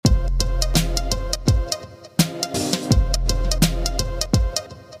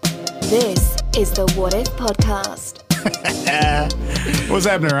This is the What If Podcast. What's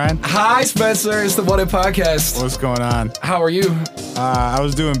happening, Ryan? Hi, Spencer. It's the What If Podcast. What's going on? How are you? I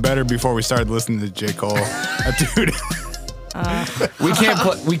was doing better before we started listening to J. Cole. Dude.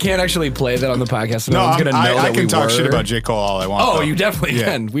 We can't actually play that on the podcast. So No, no one's gonna know I that can we talk were. shit about J. Cole all I want. Oh, though. you definitely Yeah.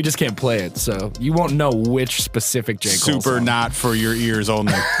 can. We just can't play it, so you won't know which specific J. Cole Super song. not for your ears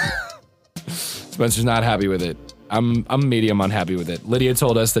only. Spencer's not happy with it. I'm medium unhappy with it. Lydia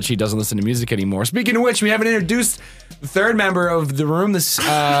told us that she doesn't listen to music anymore. Speaking of which, we haven't introduced the third member of the room this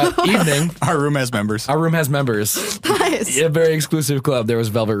evening. Our room has members. Our room has members. Nice. A very exclusive club. There was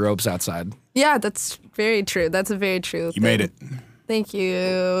velvet ropes outside. Yeah, that's very true. That's a very true You thing. made it. Thank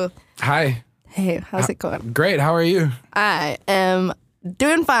you. Hi. Hey, how's it going? Great. How are you? I am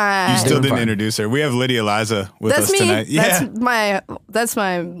doing fine. You still Doing didn't fine. introduce her. We have Lydia Liza with That's us me. tonight. That's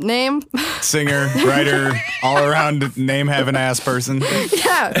my name. Singer, writer, all around name having ass person.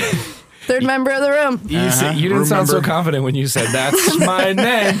 Yeah. Third member of the room. You didn't sound so Remember? confident when you said, that's my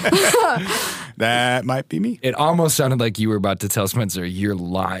name. That might be me. It almost sounded like you were about to tell Spencer, you're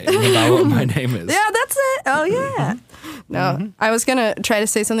lying about what my name is. Yeah, that's it. Oh yeah. No, I was gonna try to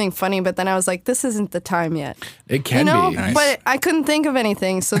say something funny, but then I was like, this isn't the time yet. It can You know, be. Nice. but I couldn't think of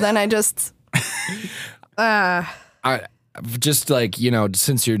anything, so then I just. I just like,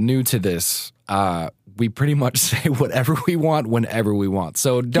 since you're new to this, we pretty much say whatever we want whenever we want.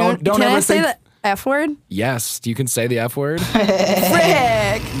 So don't Can ever I say think. the F word? Yes, you can say the F word.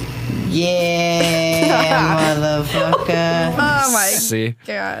 Frick! Yeah, motherfucker. Oh my See,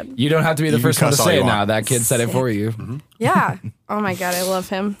 god. you don't have to be the You can first one to cuss all say you it now. want. That kid said it for you. Yeah. Oh my god, I love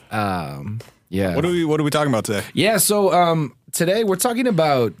him. Yeah. What are we talking about today? Yeah, so today we're talking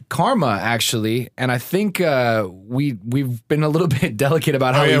about karma, actually, and I think we've been a little bit delicate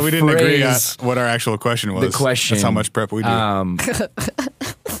about how we didn't agree on phrase what our actual question was. the question. That's how much prep we do.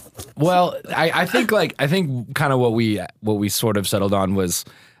 Well, I think kind of what we sort of settled on was,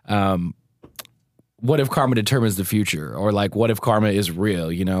 what if karma determines the future, or like what if karma is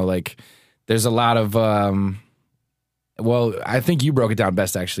real? Like there's a lot of. Well, I think you broke it down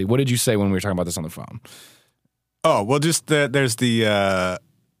best, actually. What did you say when we were talking about this on the phone? Oh, well, just there's the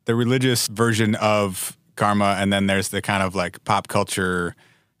religious version of karma, and then there's the kind of like pop culture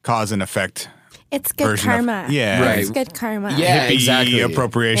cause and effect It's good version karma. yeah, Right. It's good karma. Yeah, hippie exactly.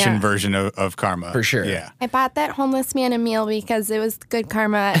 appropriation Yeah. version of karma. For sure. Yeah. I bought that homeless man a meal because it was good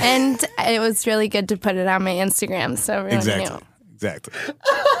karma, and it was really good to put it on my Instagram. So everyone Exactly. knew. Exactly.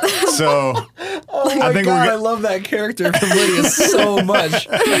 So I think God, we're I love that character from Lydia so much.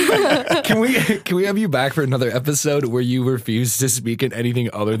 Can we have you back for another episode where you refuse to speak in anything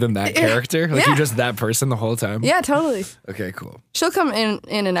other than that character? Like you're just that person the whole time? Yeah, totally. Okay, cool. She'll come in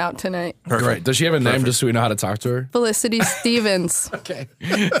and out tonight. perfect. Great. Does she have a name just so we know how to talk to her? Felicity Stevens. Okay.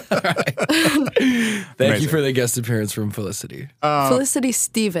 All right. Thank Amazing. you for the guest appearance from Felicity. Felicity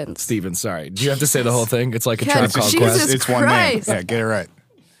Stevens. Steven, sorry. Do you have to say the whole thing? It's like a God, Tribe Called Jesus Quest. It's one name. Christ. Yeah, get it right.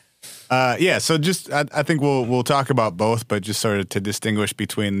 Yeah, so just I think we'll talk about both, but just sort of to distinguish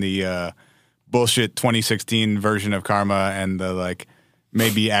between the bullshit 2016 version of karma and the like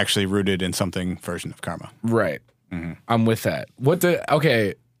maybe actually rooted in something version of karma. Right. I'm with that.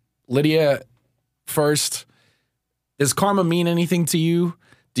 Okay, Lydia, first, does karma mean anything to you?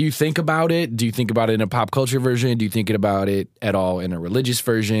 Do you think about it? Do you think about it in a pop culture version? Do you think about it at all in a religious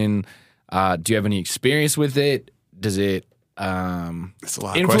version? Do you have any experience with it? Does it It's a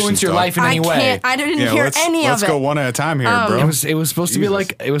lot of influence questions, your dog. life in any way? I didn't hear any of let's it. go one at a time here, bro. It was supposed to be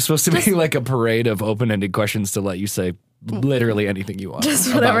Jesus. like a parade of open-ended questions to let you say literally anything you want.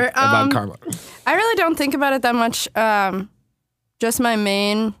 Just whatever. About karma. I really don't think about it that much. Just my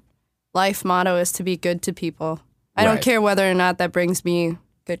main life motto is to be good to people. I don't Right. care whether or not that brings me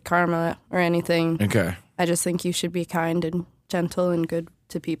good karma or anything. Okay. I just think you should be kind and gentle and good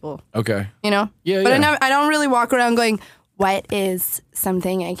to people. Okay. You know? Yeah, But yeah. I don't really walk around going, what is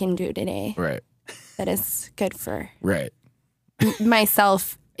something I can do today Right. that is good for Right.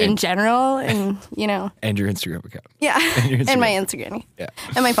 myself in general and, And your Instagram account. yeah, your and my Instagram. Instagram Yeah.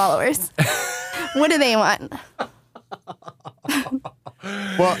 and my followers. What do they want?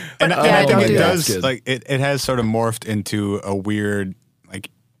 Well, and yeah, I think don't it do that. does Good. like it has sort of morphed into a weird like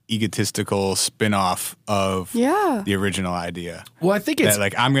egotistical spin-off of Yeah. the original idea. Well, I think it's That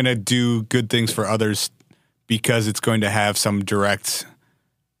like I'm going to do good things for others because it's going to have some direct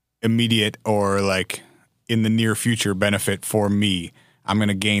immediate or like in the near future benefit for me. I'm going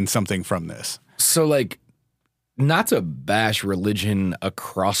to gain something from this. so like not to bash religion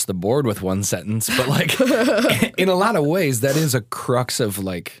across the board with one sentence, but like in a lot of ways that is a crux of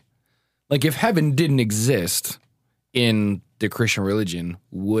like if heaven didn't exist in the Christian religion,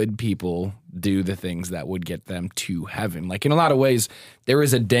 would people do the things that would get them to heaven? Like, in a lot of ways, there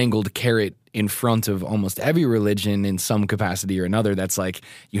is a dangled carrot in front of almost every religion in some capacity or another that's like,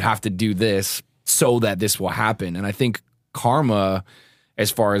 you have to do this so that this will happen. And I think karma,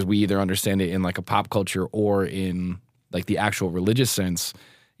 as far as we either understand it in like a pop culture or in like the actual religious sense,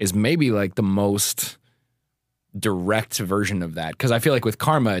 is maybe like the most direct version of that. Because I feel like with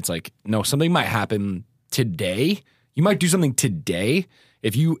karma, it's like, no, something might happen today. You might do something today.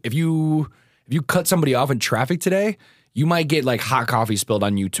 If you cut somebody off in traffic today, you might get like hot coffee spilled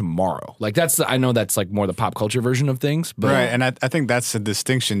on you tomorrow. Like I know that's like more the pop culture version of things. But right, and I think that's the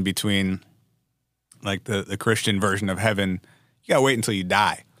distinction between like the Christian version of heaven. You gotta wait until you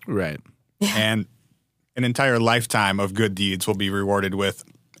die. Right. And an entire lifetime of good deeds will be rewarded with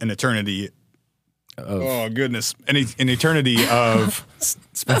an eternity. Oh goodness, an eternity of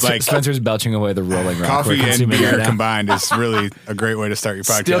Spencer's belching away the Rolling Rock. Coffee and beer combined is really a great way to start your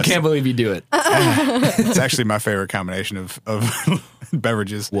podcast. Still can't believe you do it. It's actually my favorite combination of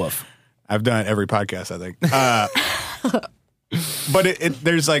beverages. Woof. I've done it every podcast, I think. But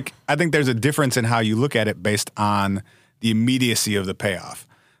there's like, I think there's a difference in how you look at it based on the immediacy of the payoff.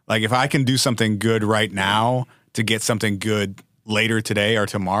 Like if I can do something good right now to get something good later today or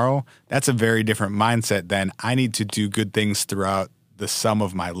tomorrow, that's a very different mindset than I need to do good things throughout the sum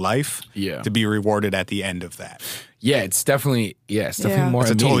of my life to be rewarded at the end of that. Yeah, it's definitely more It's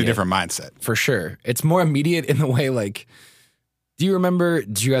immediate. a totally different mindset. For sure. It's more immediate in the way like, did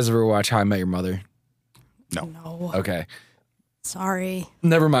you guys ever watch How I Met Your Mother? No. Okay. Sorry.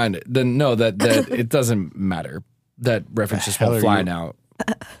 Never mind. Then no, that it doesn't matter. That reference just won't fly now.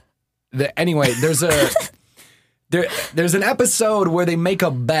 Anyway, there's an episode where they make a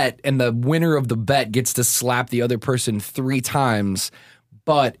bet and the winner of the bet gets to slap the other person 3 times,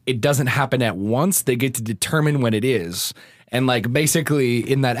 but it doesn't happen at once. They get to determine when it is. And like basically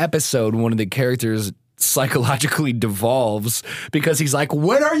in that episode, one of the characters psychologically devolves because he's like,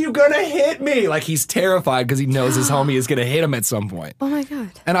 when are you gonna hit me? Like he's terrified because he knows his homie is gonna hit him at some point. Oh my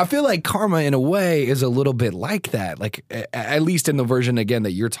God. And I feel like karma in a way is a little bit like that, like at least in the version again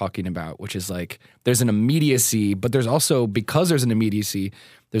that you're talking about, which is like there's an immediacy, but there's also, because there's an immediacy,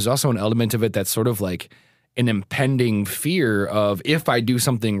 there's also an element of it that's sort of like an impending fear of if I do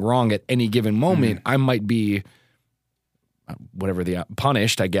something wrong at any given moment, I might be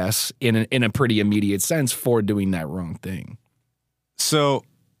punished, I guess, in a pretty immediate sense for doing that wrong thing. So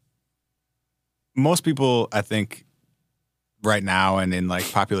most people, I think, right now and in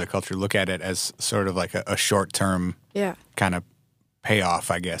like popular culture look at it as sort of like a short-term kind of payoff,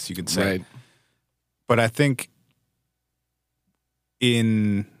 I guess you could say. Right. But I think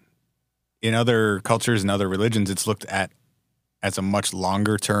in other cultures and other religions, it's looked at as a much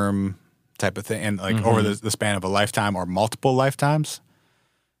longer term type of thing, and like over the span of a lifetime or multiple lifetimes.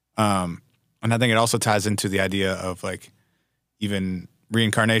 And I think it also ties into the idea of like even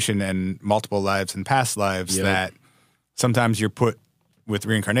reincarnation and multiple lives and past lives, that sometimes you're put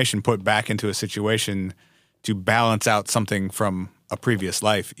back into a situation to balance out something from a previous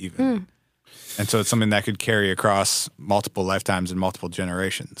life even. And so it's something that could carry across multiple lifetimes and multiple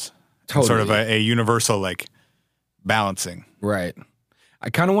generations. Totally. Sort of a universal like balancing. Right. I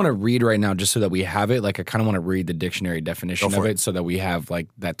kind of want to read right now just so that we have it. Like I kind of want to read the dictionary definition of it so that we have like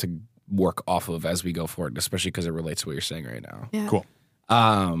that to work off of as we go forward, especially because it relates to what you're saying right now. Yeah. Cool.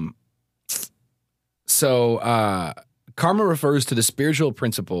 So karma refers to the spiritual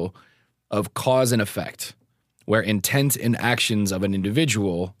principle of cause and effect, where intent and actions of an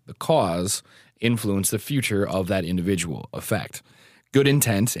individual, the cause, influence the future of that individual, effect. Good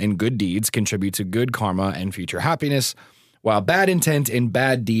intent and good deeds contribute to good karma and future happiness, while bad intent and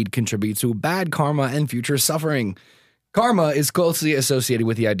bad deed contribute to bad karma and future suffering. Karma is closely associated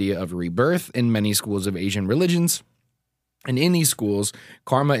with the idea of rebirth in many schools of Asian religions. And in these schools,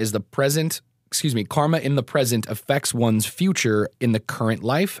 karma in the present affects one's future in the current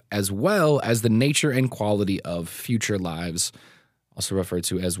life, as well as the nature and quality of future lives, also referred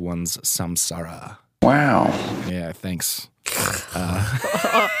to as one's samsara. Wow. Yeah, thanks.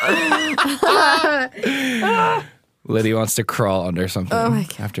 Lydia wants to crawl under something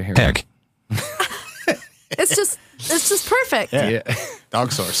after hearing Heck. It's just perfect. Yeah.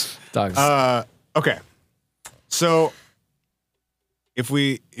 Dog source. Dogs. Okay. So if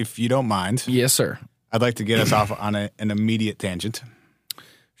you don't mind, Yes, sir. I'd like to get us off on an immediate tangent.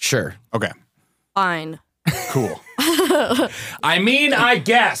 Sure. Okay. Fine. Cool. I mean, I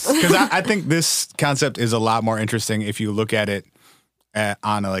guess. Because I think this concept is a lot more interesting if you look at it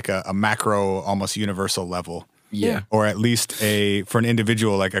on a macro, almost universal level. Yeah. Or at least for an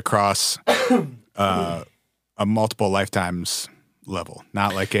individual, like across a a multiple lifetimes level,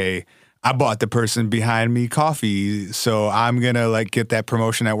 not like I bought the person behind me coffee, so I'm going to like get that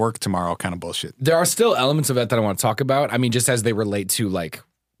promotion at work tomorrow kind of bullshit. There are still elements of that I want to talk about. I mean, just as they relate to like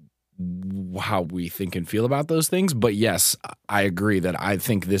how we think and feel about those things. But yes, I agree that I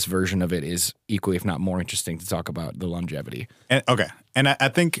think this version of it is equally, if not more interesting to talk about the longevity. And, okay. And I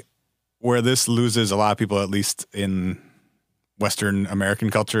think where this loses a lot of people, at least in Western American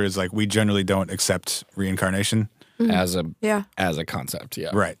culture, is like we generally don't accept reincarnation. As a concept,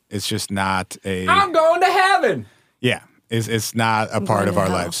 yeah. Right. It's just not I'm going to heaven. Yeah. It's not a part of our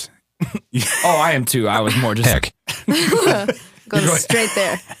lives. Oh, I am too. I was more just heck. Going straight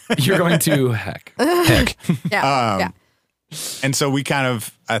there. You're going to heck. Yeah. And so we kind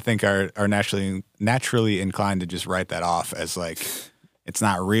of, I think, are naturally inclined to just write that off as like, it's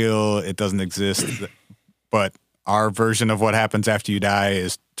not real, it doesn't exist. But our version of what happens after you die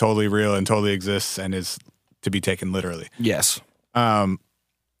is totally real and totally exists and is to be taken literally. Yes. So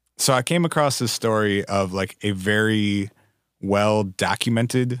I came across this story of like a very well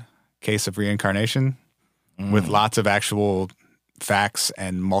documented case of reincarnation with lots of actual facts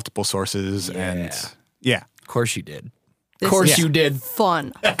and multiple sources. And Of course you did. This Of course is you did.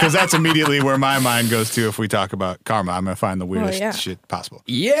 Fun. because that's immediately where my mind goes to if we talk about karma. I'm going to find the weirdest shit possible.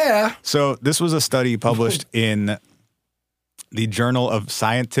 Yeah. So this was a study published in the Journal of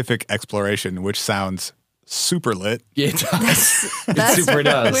Scientific Exploration, which sounds super lit. Yeah, it does. That's super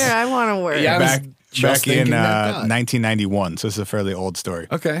does. where I want to work. Yeah. Back just in thinking that thought. 1991. So this is a fairly old story.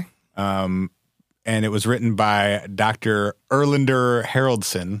 Okay. And it was written by Dr. Erlander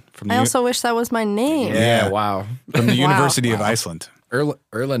Haraldsson from I the, also wish that was my name. Yeah, wow. from the Wow. University of Iceland.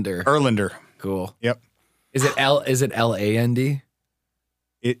 Erlander. Erlander. Cool. Yep. Is it Land?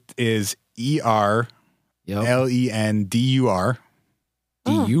 It is ERLENDUR.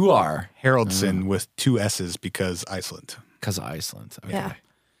 D-U-R. Haraldsson with two S's because Iceland. Because of Iceland. Okay. Yeah.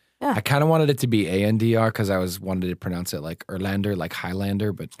 I kind of wanted it to be A-N-D-R because I wanted to pronounce it like Erlander, like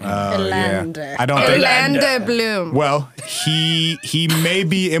Highlander, but Erlander. I don't think. Erlander Bloom. Well, he may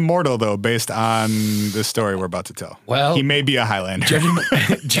be immortal though, based on the story we're about to tell. Well, he may be a Highlander.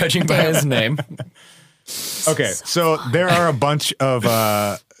 judging by his name. Okay, so there are a bunch of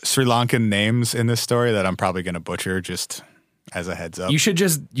Sri Lankan names in this story that I'm probably going to butcher. Just as a heads up, You should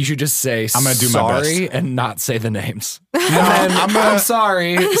just say I'm gonna do my sorry best. and not say the names. And then I'm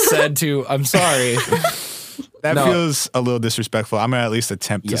sorry said to I'm sorry. that no. feels a little disrespectful. I'm going to at least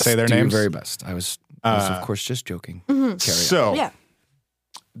attempt to say their do names. your very best. I was of course just joking. Carry on. So Yeah.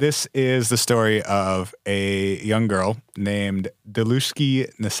 this is the story of a young girl named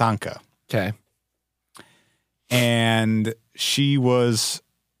Delushki Nisanka. Okay. And she was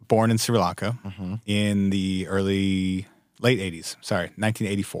born in Sri Lanka in the late 80s. Sorry,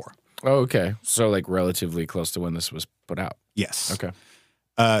 1984. Oh, okay. So like relatively close to when this was put out. Yes. Okay.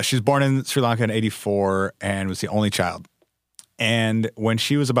 She was born in Sri Lanka in 84 and was the only child. And when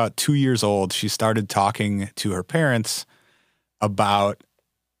she was about 2 years old, she started talking to her parents about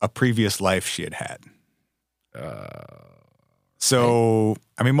a previous life she had had. So,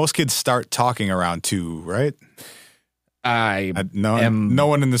 I mean, most kids start talking around 2, right? No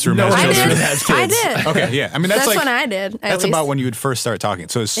one in this room has I children. did. has I kids. did. Okay, yeah. I mean, that's like when I did. that's about when you would first start talking.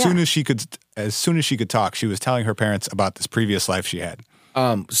 So as soon as she could talk, she was telling her parents about this previous life she had.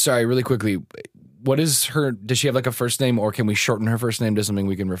 Sorry, really quickly. What is her? Does she have like a first name, or can we shorten her first name to something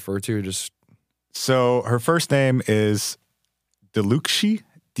we can refer to? Just So her first name is Dilukshi,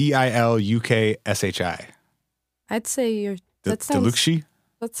 Dilukshi. I'd say you're. That sounds. Dilukshi?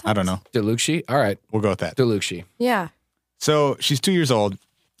 That sounds I don't know. Deluxi. All right, We'll go with that. Deluxi. Yeah. So she's 2 years old,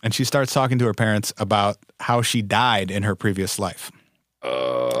 and she starts talking to her parents about how she died in her previous life.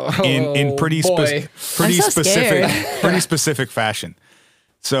 In pretty boy. pretty I'm so specific scared. pretty specific fashion.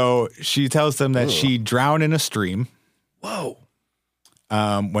 So she tells them that she drowned in a stream. Whoa.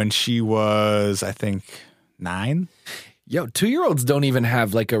 When she was, I think, 9. Yo, 2-year-olds don't even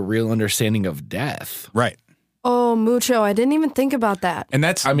have like a real understanding of death. Right. Oh, mucho. I didn't even think about that. And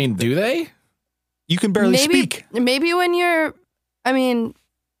that's, I mean, do they? you can barely speak. Maybe when you're. I mean,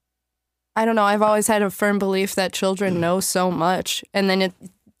 I don't know. I've always had a firm belief that children know so much, and then it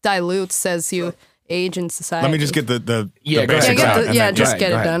dilutes as you age in society. Let me just get the Yeah, go basics ahead, out. go and then- just Go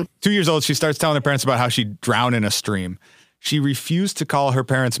get ahead. it done. 2 years old, she starts telling her parents about how she drowned in a stream. She refused to call her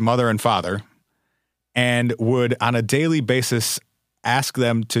parents mother and father and would, on a daily basis, ask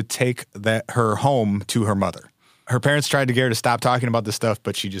them to take her home to her mother. Her parents tried to get her to stop talking about this stuff,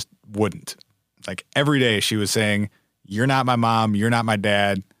 but she just wouldn't. Like every day she was saying, "You're not my mom. You're not my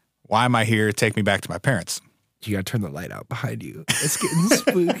dad. Why am I here? Take me back to my parents." You gotta turn the light out behind you. It's getting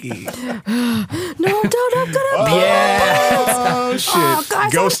spooky. No, don't. I'm gonna. Oh shit!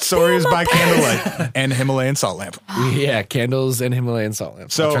 guys, Ghost I'm Stories peeing my by Candlelight and Himalayan Salt Lamp. Yeah, candles and Himalayan salt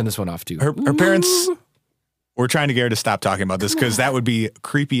lamps. So I'll turn this one off too. Her parents were trying to get her to stop talking about this because that would be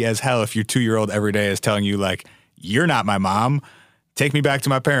creepy as hell if your 2-year-old every day is telling you like, "You're not my mom. Take me back to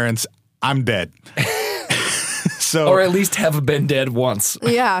my parents. I'm dead." So, or at least have been dead once.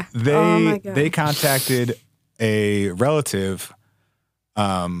 Yeah. Oh my God. they contacted a relative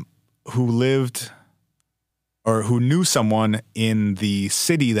who lived or who knew someone in the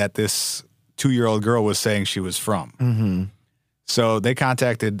city that this 2-year-old girl was saying she was from. Mm-hmm. So they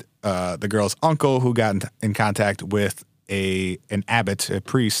contacted the girl's uncle, who got in contact with an abbot, a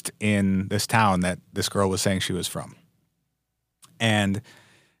priest in this town that this girl was saying she was from, and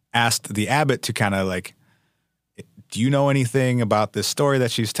asked the abbot to kind of like, do you know anything about this story that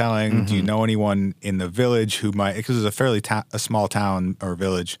she's telling? Mm-hmm. Do you know anyone in the village who might, because it's a fairly a small town or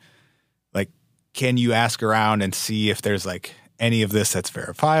village, like, can you ask around and see if there's like any of this that's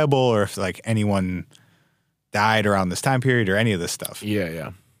verifiable, or if like anyone died around this time period or any of this stuff?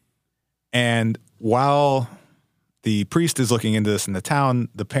 Yeah. And while the priest is looking into this in the town,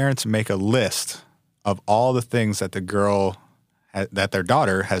 the parents make a list of all the things that that their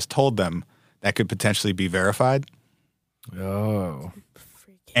daughter has told them that could potentially be verified. Oh.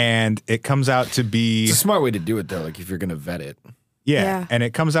 And it comes out to be... It's a smart way to do it, though, like if you're going to vet it. Yeah. And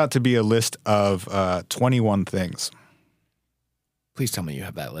it comes out to be a list of 21 things. Please tell me you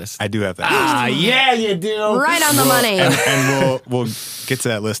have that list. I do have that list. Yeah, you do. Right on the money. And we'll get to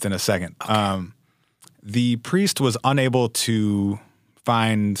that list in a second. Okay. The priest was unable to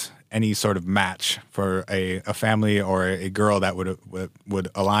find any sort of match for a family or a girl that would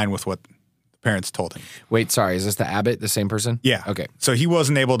align with what parents told him. Wait, sorry. Is this the abbot, the same person? Yeah. Okay. So he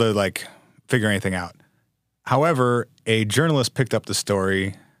wasn't able to like figure anything out. However, a journalist picked up the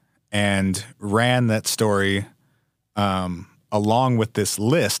story and ran that story along with this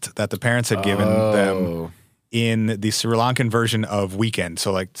list that the parents had given them in the Sri Lankan version of Weekend.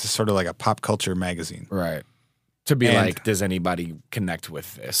 So like sort of like a pop culture magazine. Right. To be like, does anybody connect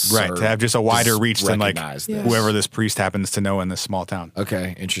with this? Right. To have just a wider reach than like whoever this priest happens to know in this small town.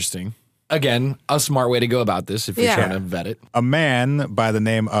 Okay. Interesting. Again, a smart way to go about this if you're trying to vet it. A man by the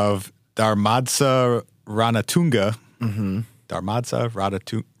name of Dharmadsa Ranatunga. Mm-hmm. Dharmadsa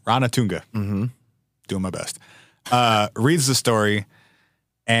Ranatunga. Mm-hmm. Doing my best. Reads the story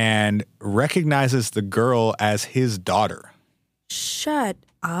and recognizes the girl as his daughter. Shut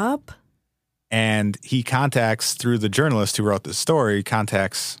up. And he contacts, through the journalist who wrote the story,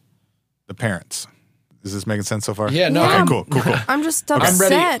 contacts the parents. Is this making sense so far? Yeah, no. Yeah. Cool. I'm just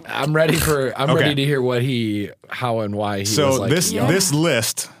upset. I'm ready to hear how and why he was like. So this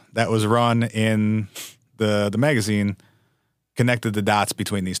list that was run in the magazine connected the dots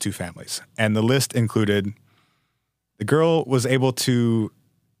between these two families. And the list included, the girl was able to,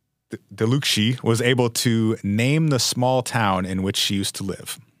 Delukshi was able to name the small town in which she used to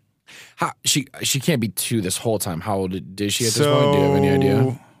live. How, she can't be 2 this whole time. How old is she at this point? Do you have any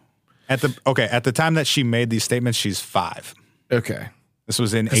idea? At the time that she made these statements, she's 5. Okay. This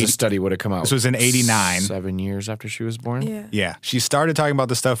was in the study would have come out. This was in 89. 7 years after she was born? Yeah. She started talking about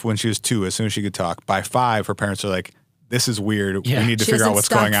this stuff when she was 2, as soon as she could talk. By 5, her parents are like, this is weird. Yeah. We need to figure out what's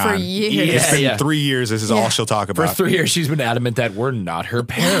going on. For years. It's been 3 years. This is all she'll talk about. For 3 years, she's been adamant that we're not her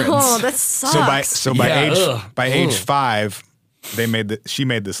parents. Oh, that sucks. So by age 5, she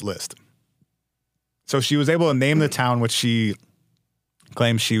made this list. So she was able to name the town which she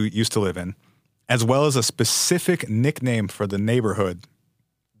claims she used to live in, as well as a specific nickname for the neighborhood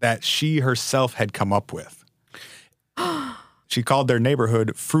that she herself had come up with. She called their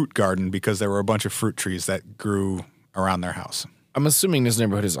neighborhood Fruit Garden because there were a bunch of fruit trees that grew around their house. I'm assuming this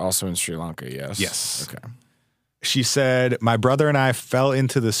neighborhood is also in Sri Lanka, yes? Yes. Okay. She said, my brother and I fell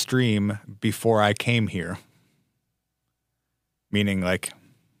into the stream before I came here. Meaning like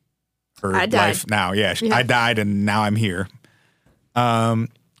her life now. Yeah, I died and now I'm here. A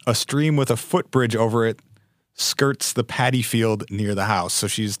stream with a footbridge over it skirts the paddy field near the house. So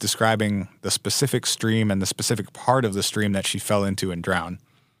she's describing the specific stream and the specific part of the stream that she fell into and drowned.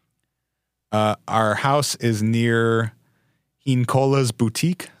 Our house is near Hinkola's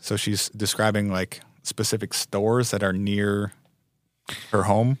boutique. So she's describing like specific stores that are near her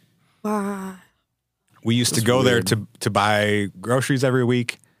home. Wow. We used to go there to buy groceries every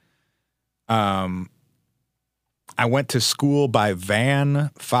week. I went to school by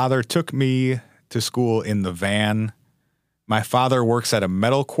van. Father took me to school in the van. My father works at a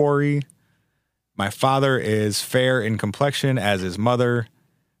metal quarry. My father is fair in complexion as his mother.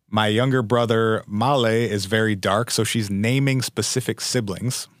 My younger brother, Male, is very dark, so she's naming specific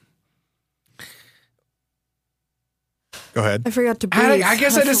siblings. Go ahead. I forgot to breathe. I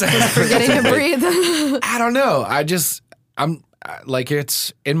guess I just forgetting to breathe. I don't know. I'm like,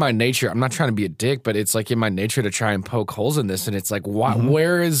 it's in my nature. I'm not trying to be a dick, but it's like in my nature to try and poke holes in this. And it's like,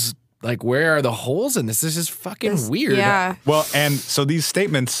 where are the holes in this? This is fucking weird. Yeah. Well, and so these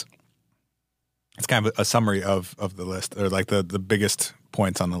statements, it's kind of a summary of the list, or like the biggest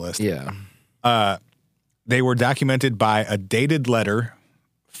points on the list. Yeah. They were documented by a dated letter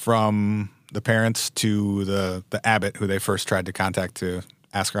from the parents to the abbot who they first tried to contact to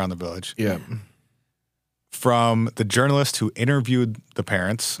ask around the village. Yeah. From the journalist who interviewed the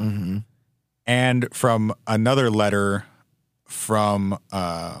parents, and from another letter from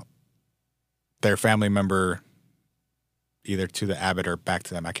their family member, either to the abbot or back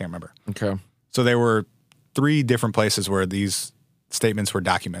to them. I can't remember. Okay. So there were 3 different places where these statements were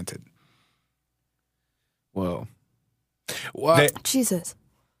documented. Whoa. What? Jesus.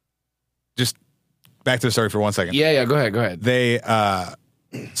 Just back to the story for 1 second. Yeah. Go ahead. They,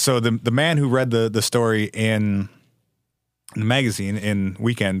 so the man who read the story in the magazine in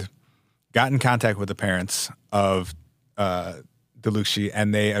Weekend got in contact with the parents of Deluxi,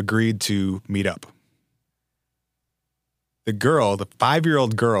 and they agreed to meet up. The girl, the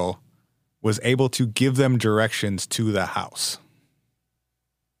 5-year-old girl, was able to give them directions to the house.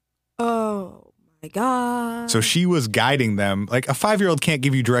 Oh my God. So she was guiding them. Like a 5-year-old can't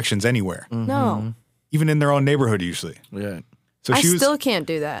give you directions anywhere, No. even in their own neighborhood usually. Yeah. So I she was still can't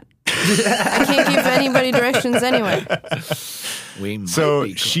do that. I can't give anybody directions anyway. We might so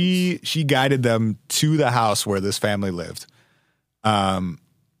be close. she guided them to the house where this family lived. And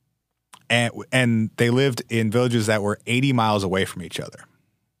they lived in villages that were 80 miles away from each other.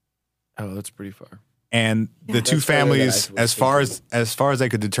 Oh, that's pretty far. And the two That's further than families, I was as far as they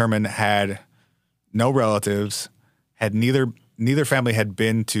could determine, had no relatives. Had neither family had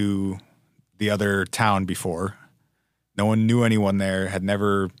been to the other town before. No one knew anyone there. Had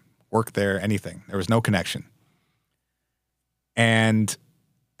never worked there. Anything. There was no connection. And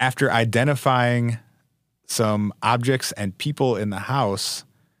after identifying some objects and people in the house,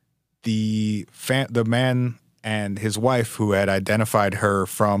 the man and his wife, who had identified her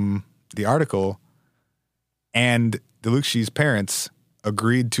from the article, and Deluxi's parents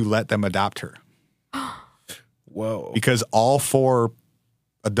agreed to let them adopt her. Whoa. Because all 4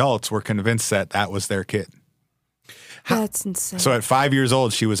 adults were convinced that was their kid. That's insane. So at 5 years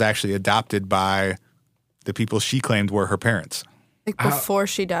old, she was actually adopted by the people she claimed were her parents. Like before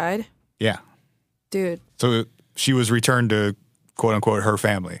she died? Yeah. Dude. So she was returned to, quote unquote, her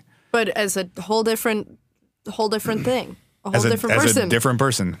family. But as a whole different thing. A whole As different as person. a different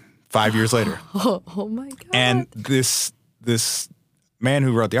person 5 years later. Oh my God. And this man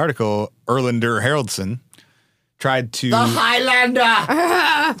who wrote the article, Erlander Haraldson, tried to... The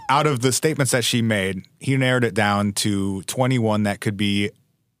Highlander! Out of the statements that she made, he narrowed it down to 21 that could be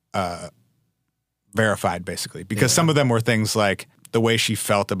verified, basically. Because some of them were things like the way she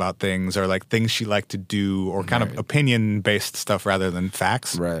felt about things, or like things she liked to do, or kind of opinion-based stuff rather than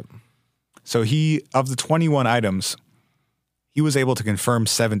facts. Right. So of the 21 items, he was able to confirm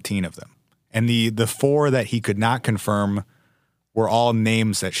 17 of them. And the 4 that he could not confirm were all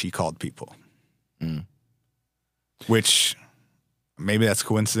names that she called people. Which, maybe that's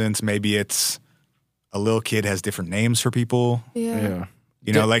coincidence. Maybe it's a little kid has different names for people. Yeah.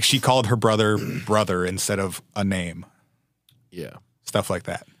 You know, like she called her brother instead of a name. Yeah. Stuff like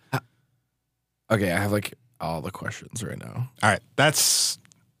that. Okay, I have like all the questions right now. All right. That's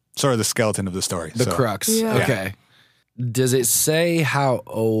sort of the skeleton of the story. The crux. Yeah. Okay. Does it say how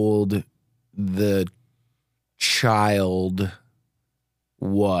old the child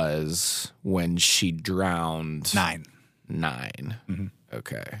was when she drowned? 9. 9. Mhm.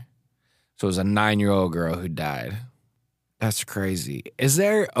 Okay. So it was a 9-year-old girl who died. That's crazy. Is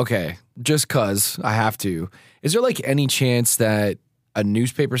there, okay, just cause I have to, is there like any chance that a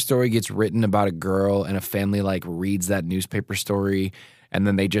newspaper story gets written about a girl and a family like reads that newspaper story and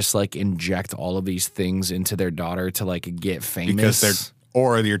then they just like inject all of these things into their daughter to like get famous?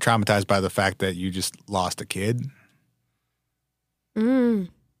 Or you're traumatized by the fact that you just lost a kid.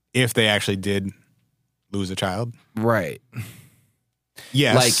 If they actually did lose a child. Right.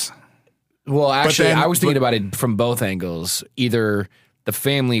 Yes. Well, actually, then- I was thinking about it from both angles. Either the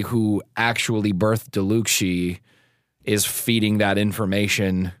family who actually birthed Deluxi is feeding that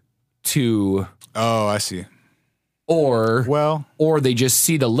information to, Oh, I see. or Well, they just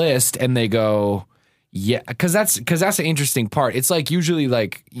see the list and they go, yeah, because that's the interesting part. It's like usually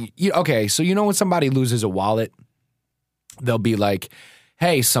like, okay, so you know when somebody loses a wallet, they'll be like,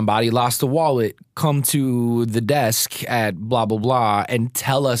 hey, somebody lost a wallet, come to the desk at blah, blah, blah, and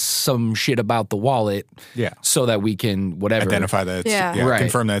tell us some shit about the wallet so that we can whatever. Identify that it's, Right.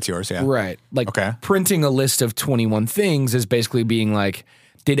 confirm that it's yours, Right. Like Okay. printing a list of 21 things is basically being like,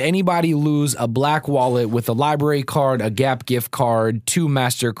 did anybody lose a black wallet with a library card, a Gap gift card, 2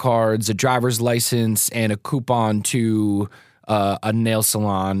 MasterCards, a driver's license, and a coupon to a nail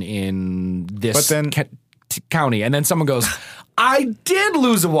salon in this county? And then someone goes, I did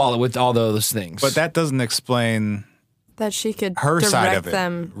lose a wallet with all those things. But that doesn't explain That she could her direct side of it.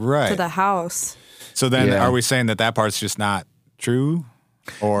 them Right. to the house. So then Yeah. are we saying that part's just not true?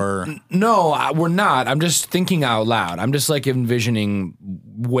 Or No, we're not. I'm just thinking out loud. I'm just like envisioning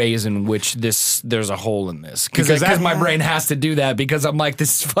ways in which there's a hole in this. Because my brain has to do that because I'm like,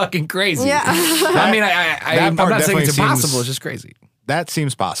 this is fucking crazy. Yeah. I mean, I'm part not saying it's definitely impossible. seems- It's just crazy. that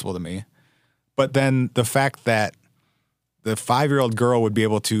seems possible to me. But then the fact that the 5-year-old girl would be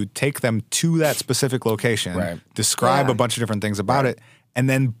able to take them to that specific location, Right. describe Yeah. a bunch of different things about it, and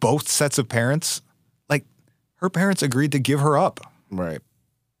then both sets of parents, like her parents agreed to give her up. Right.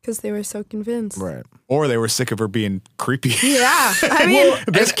 Because they were so convinced. Right. Or they were sick of her being creepy. Yeah. I mean,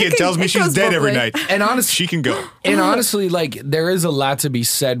 This kid tells me it she's goes dead both every ways. night. And honestly, She can go. And honestly, like there is a lot to be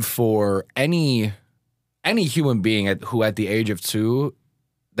said for any human being who at the age of 2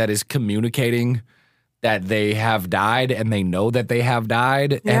 that is communicating that they have died and they know that they have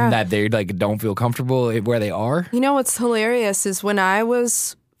died Yeah. and that they like don't feel comfortable where they are. You know what's hilarious is when I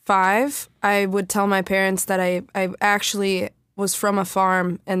was 5, I would tell my parents that I actually was from a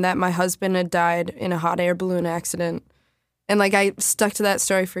farm and that my husband had died in a hot air balloon accident. And like I stuck to that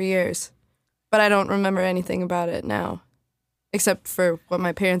story for years. But I don't remember anything about it now. Except for what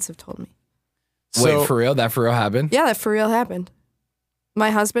my parents have told me. Wait, for real? That for real happened? Yeah, that for real happened.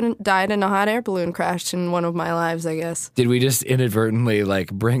 My husband died in a hot air balloon crash in one of my lives, I guess. Did we just inadvertently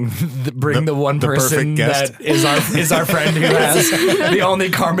like bring the one the person perfect guest. that is our friend who has the only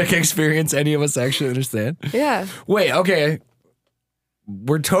karmic experience any of us actually understand? Yeah. Wait, okay.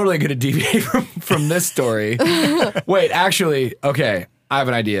 We're totally going to deviate from this story. Wait, actually, okay. I have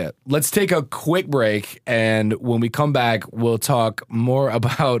an idea. Let's take a quick break, and when we come back, we'll talk more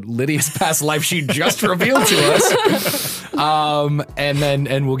about Lydia's past life she just revealed to us.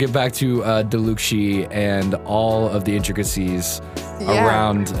 And we'll get back to Deluxi and all of the intricacies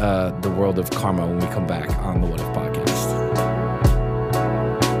around the world of karma when we come back on the What If podcast.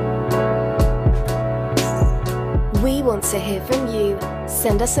 We want to hear from you.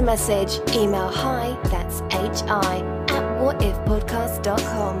 Send us a message. Email hi, that's hi, at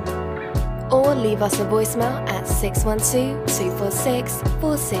whatifpodcast.com. Or leave us a voicemail at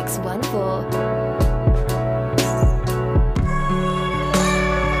 612-246-4614.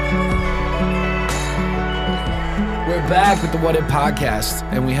 We're back with the What If podcast,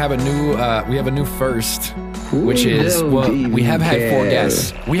 and we have a new first, which is we have had 4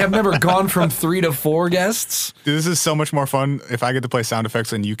 guests. We have never gone from 3 to 4 guests. Dude, this is so much more fun if I get to play sound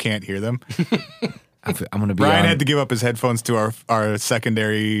effects and you can't hear them. I'm gonna be Brian had to give up his headphones to our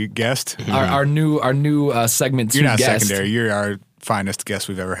secondary guest. our new segment. You're not guest. secondary. You're our finest guest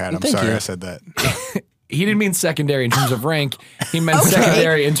we've ever had. I'm Thank sorry you. I said that. He didn't mean secondary in terms of rank. He meant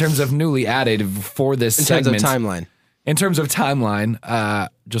secondary in terms of newly added for this In terms segment. of timeline. In terms of timeline,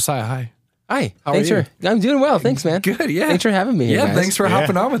 Josiah, hi. Hi. How Thanks are you? I'm doing well. Thanks, man. Good, yeah. Thanks for having me here, Yeah, guys. thanks for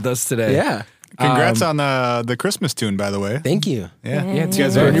hopping on with us today. Yeah. Congrats on the Christmas tune, by the way. Thank you. Yeah, Yeah, you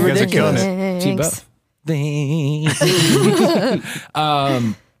guys are killing it.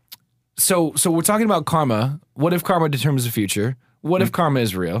 So we're talking about karma. What if karma determines the future? What if karma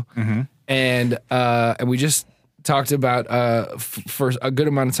is real? Mm-hmm. And we just talked about for a good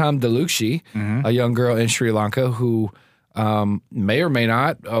amount of time Deluxi, a young girl in Sri Lanka who may or may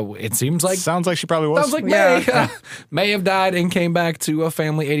not. It seems like Sounds like she probably was. sounds like may have died and came back to a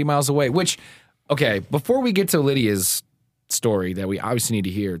family 80 miles away. Which, okay, before we get to Lydia's story that we obviously need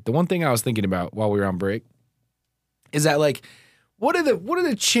to hear, the one thing I was thinking about while we were on break is that like, what are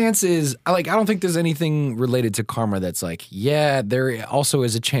the chances? Like, I don't think there's anything related to karma that's like, yeah, there also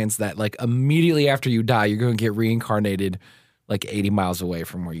is a chance that like immediately after you die, you're going to get reincarnated like 80 miles away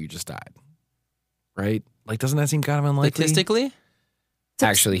from where you just died, right? Like, doesn't that seem kind of unlikely? Statistically?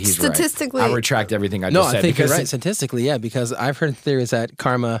 Actually, he's Statistically- right. I retract everything I No, just said. I think you're because right. Statistically, yeah, because I've heard theories that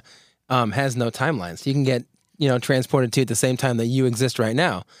karma has no timelines. You can get, transported to at the same time that you exist right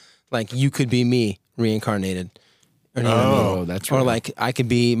now. Like, you could be me reincarnated. Or, you know what I mean? Oh, that's Or right. like, I could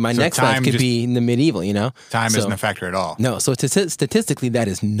be, my So next life time could just- be in the medieval, Time So- isn't a factor at all. No, so statistically, that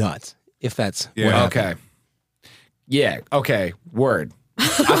is nuts. If that's Yeah. what happened. Okay. Yeah. Okay. Word.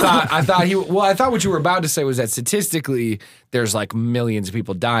 I thought what you were about to say was that statistically, there's like millions of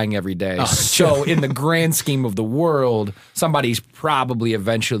people dying every day. So in the grand scheme of the world, somebody's probably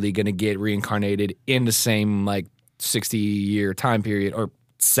eventually going to get reincarnated in the same like 60-year time period or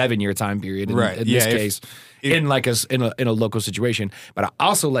 7-year time period in this case. In like in a local situation. But I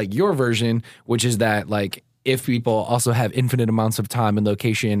also like your version, which is that like if people also have infinite amounts of time and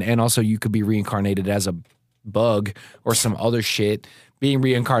location, and also you could be reincarnated as a bug or some other shit, being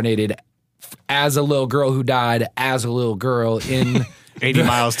reincarnated as a little girl who died as a little girl in 80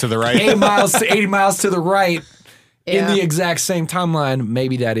 miles to the right. 80 miles to the right in the exact same timeline.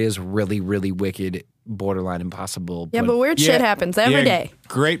 Maybe that is really, really wicked, borderline impossible. Yeah, but weird shit happens every day.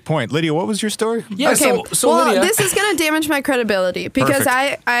 Great point. Lydia, what was your story? Yeah, okay, so well, Lydia, this is going to damage my credibility because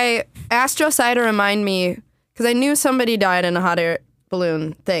Perfect. I asked Josiah to remind me because I knew somebody died in a hot air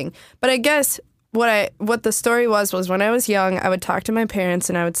balloon thing. But I guess what the story was when I was young, I would talk to my parents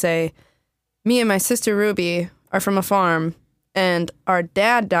and I would say, me and my sister Ruby are from a farm and our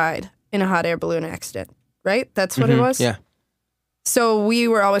dad died in a hot air balloon accident, right? That's what it was? Yeah. So we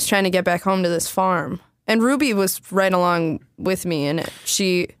were always trying to get back home to this farm. And Ruby was right along with me in it.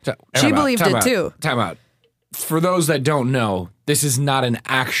 She believed it too. Time out. For those that don't know, this is not an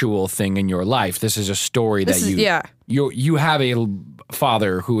actual thing in your life. This is a story you have a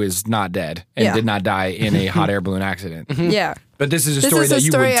father who is not dead and did not die in a hot air balloon accident. Yeah. But this is a story that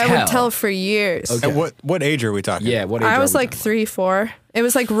you would tell. I would tell for years. Okay. And what age are we talking? Yeah, what age I was are we like 3, 4. It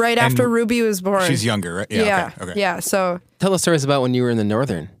was like right after Ruby was born. She's younger, right? Yeah. Okay. Yeah. So. Tell us stories about when you were in the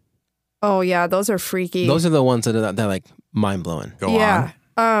Northern. Oh yeah, those are freaky. Those are the ones that are like mind blowing. Go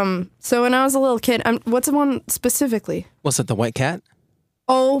on. So when I was a little kid, what's the one specifically? Was it the white cat?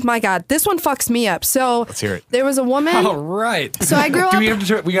 Oh my God, this one fucks me up. So Let's hear it. There was a woman. All right. So I grew up.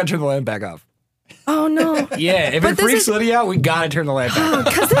 We gotta turn the lamp back off. Oh no. Yeah, if it freaks Lydia out, we gotta turn the lamp back off.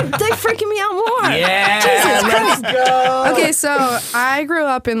 Because they're freaking me out more. Yeah, Jesus Christ. let's go. Okay, so I grew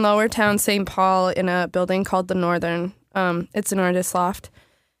up in Lower Town, St. Paul, in a building called the Northern. It's an artist loft.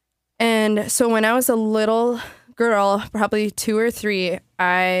 And so when I was a little girl, probably 2 or 3,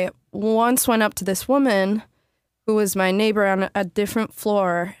 I once went up to this woman who was my neighbor on a different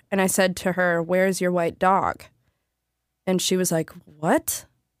floor, and I said to her, "Where's your white dog?" And she was like, "What?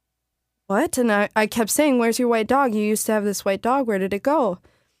 What?" And I kept saying, "Where's your white dog? You used to have this white dog. Where did it go?"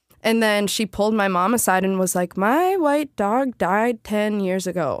 And then she pulled my mom aside and was like, "My white dog died 10 years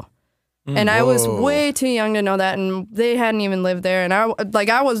ago." And I was way too young to know that, and they hadn't even lived there, and I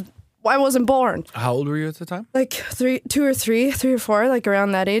wasn't born. How old were you at the time? Like 3 or 4, like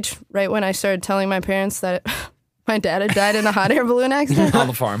around that age, right when I started telling my parents that my dad had died in a hot air balloon accident. On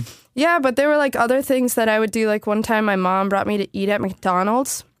the farm. Yeah, but there were like other things that I would do. Like one time my mom brought me to eat at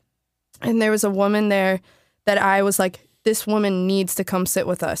McDonald's, and there was a woman there that I was like, this woman needs to come sit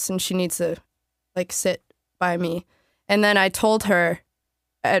with us, and she needs to like sit by me. And then I told her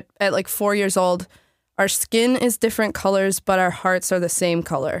at like 4 years old, our skin is different colors, but our hearts are the same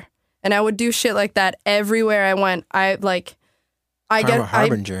color. And I would do shit like that everywhere I went. I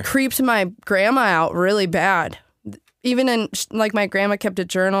creeped my grandma out really bad. Even in like my grandma kept a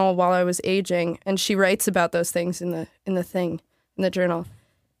journal while I was aging, and she writes about those things in the journal,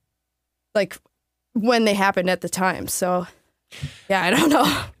 like when they happened at the time. So yeah, I don't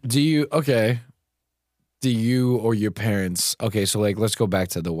know. Do you or your parents? Okay, so like let's go back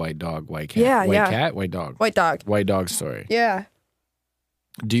to the white dog, white cat. Yeah, white cat, white dog. White dog story. Yeah.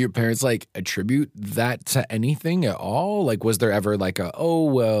 Do your parents like attribute that to anything at all? Like, was there ever like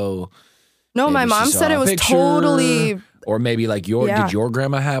No, maybe my mom she saw said a it was picture? totally. Or maybe like did your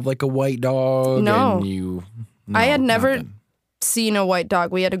grandma have like a white dog? No. And I had never nothing. seen a white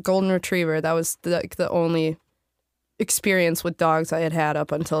dog. We had a golden retriever. That was like the only experience with dogs I had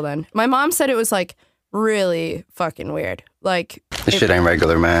up until then. My mom said it was like really fucking weird. Like This shit ain't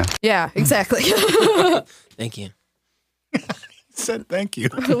regular, man. Yeah, exactly. Thank you. Said thank you.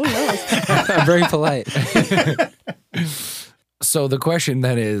 I'm very polite. So the question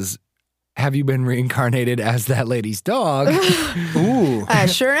then is, have you been reincarnated as that lady's dog? Ooh. I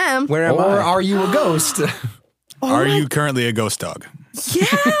sure am. Where am Or I? are you a ghost? Are you currently a ghost dog? Yeah,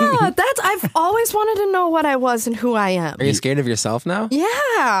 I've always wanted to know what I was and who I am. Are you scared of yourself now?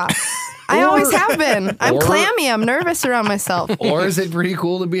 Yeah. I always have been. I'm clammy. I'm nervous around myself. Or is it pretty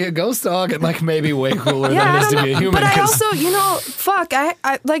cool to be a ghost dog and like maybe way cooler than it I is don't to be a know. human? But I 'cause- also, fuck,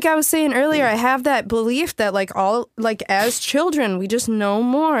 I like I was saying earlier, I have that belief that like all like as children, we just know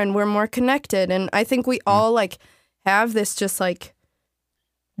more and we're more connected. And I think we all like have this just like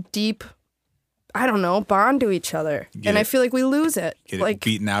deep, I don't know, bond to each other. And I feel like we lose it. Get like it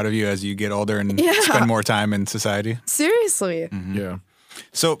beaten out of you as you get older and Yeah. spend more time in society. seriously. Yeah.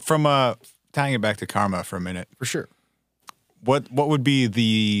 So from tying it back to karma for a minute, For sure. what would be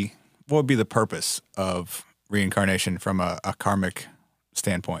the purpose of reincarnation from a karmic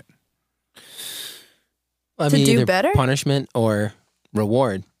standpoint? I To mean, do either better? punishment or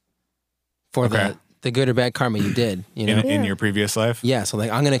reward for Okay. the good or bad karma you did. You know, In your previous life? yeah. So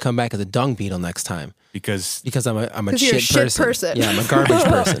like, I'm gonna come back as a dung beetle next time Because because I'm a 'Cause you're a shit person. Yeah, I'm a garbage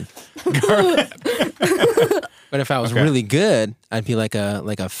person. But if I was Okay. really good, I'd be like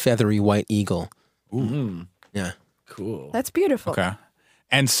a feathery white eagle. Yeah. Cool. That's beautiful. okay.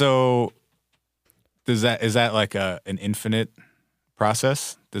 And so is that like an infinite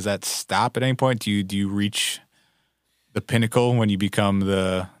process? Does that stop at any point? Do you reach the pinnacle when you become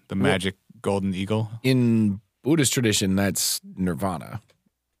the magic golden eagle? In Buddhist tradition, that's nirvana.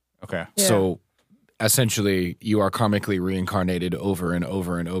 Okay. Yeah. So essentially, you are karmically reincarnated over and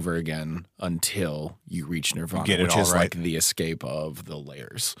over and over again until you reach nirvana, get it which all is right. like the escape of the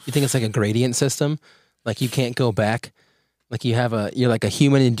layers. You think it's like a gradient system? Like you can't go back. Like you're like a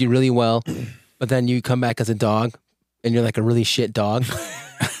human and do really well, but then you come back as a dog and you're like a really shit dog.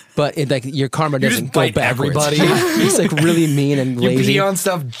 But like your karma You doesn't just go bite backwards. everybody. It's like really mean and You lazy. pee on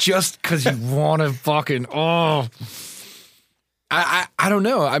stuff just because you want to fucking I don't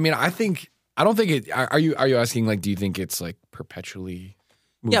know. I mean, I don't think it. Are you asking like? Do you think it's like perpetually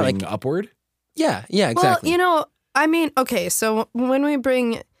moving Yeah, like- upward? Yeah, exactly. Well, you know, I mean, okay, so when we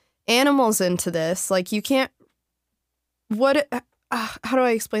bring animals into this, like you can't. How do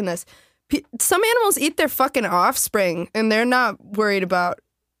I explain this? Some animals eat their fucking offspring, and they're not worried about.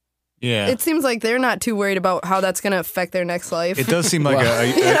 Yeah. It seems like they're not too worried about how that's going to affect their next life. It does seem like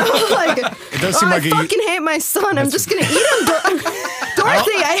you know, like it does seem I like fucking hate my son. I'm just gonna eat him.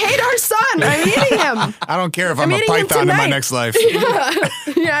 Dorothy, I hate our son. I'm eating him. I don't care if I'm I'm a eating him python in my tonight. next life.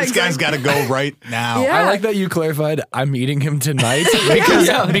 Yeah, This guy's got to go right now. Yeah. I like that you clarified. I'm eating him tonight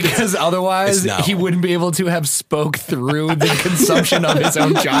because otherwise It's now. he wouldn't be able to have spoke through the consumption of his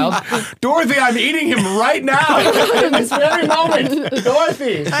own child. Dorothy, I'm eating him right now in this very moment.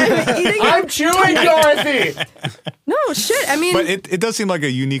 Dorothy, I'm eating I'm him. chewing Dorothy. No shit. I mean, But it does seem like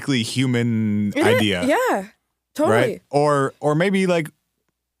a uniquely human idea. Yeah, totally. Right? Or maybe like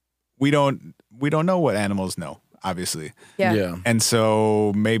we don't know what animals know, obviously. Yeah. And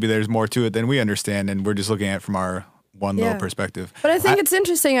so maybe there's more to it than we understand, and we're just looking at it from our one Yeah. little perspective. But I think it's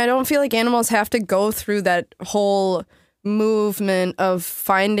interesting. I don't feel like animals have to go through that whole movement of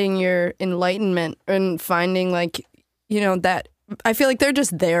finding your enlightenment and finding like, you know, that I feel like they're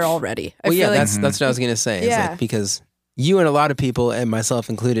just there already. I Well, yeah, feel like that's what I was gonna say. Is Yeah. like because you and a lot of people, and myself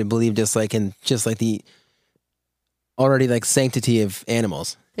included, believe just like the already like sanctity of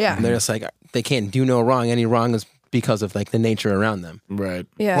animals. yeah. And they're just like they can't do no wrong. Any wrong is because of like the nature around them. Right.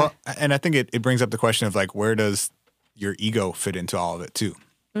 Yeah. Well, and I think it brings up the question of like, where does your ego fit into all of it too?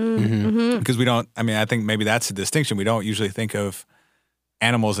 Mm-hmm. Because we don't, I mean, I think maybe that's the distinction. We don't usually think of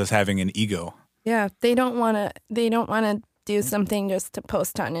animals as having an ego. Yeah. They don't want to do something just to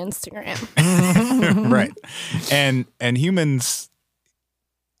post on Instagram. Right. And humans,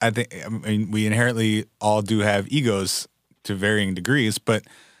 I mean, we inherently all do have egos to varying degrees, but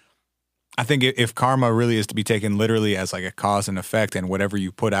I think if karma really is to be taken literally as like a cause and effect, and whatever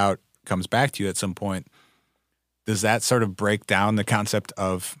you put out comes back to you at some point, does that sort of break down the concept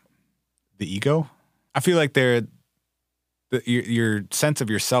of the ego? I feel like your sense of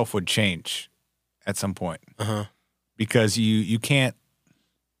yourself would change at some point. Uh-huh. Because you can't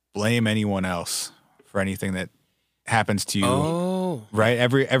blame anyone else for anything that happens to you. Oh, Right?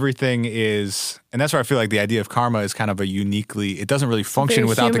 Everything is, and that's where I feel like the idea of karma is kind of a uniquely, it doesn't really function very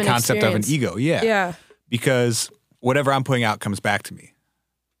without the human concept of an experience. ego. Yeah. Yeah. Because whatever I'm putting out comes back to me.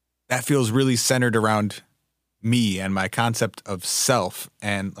 That feels really centered around me and my concept of self.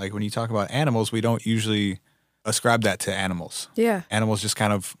 And like when you talk about animals, we don't usually ascribe that to animals. Yeah. Animals just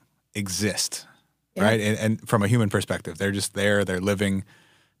kind of exist. Yeah. Right. And from a human perspective, they're just there, they're living,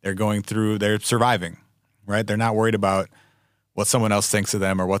 they're going through, they're surviving. Right. They're not worried about what someone else thinks of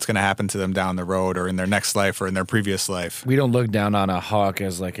them or what's going to happen to them down the road or in their next life or in their previous life. We don't look down on a hawk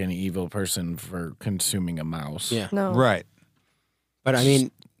as like an evil person for consuming a mouse. yeah. No. Right. But I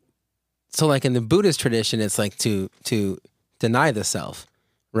mean, so like in the Buddhist tradition, it's like to deny the self,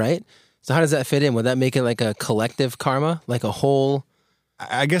 right? So how does that fit in? Would that make it like a collective karma, like a whole?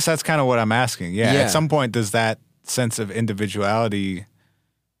 I guess that's kind of what I'm asking. Yeah. Yeah. At some point, does that sense of individuality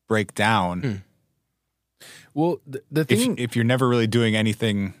break down? Well, the thing. If you're never really doing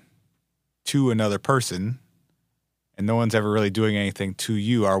anything to another person and no one's ever really doing anything to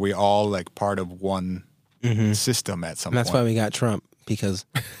you, are we all like part of one system at some And that's point? why we got Trump, because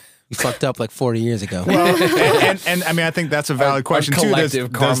You fucked up like 40 years ago. and I mean, I think that's a valid question too. Does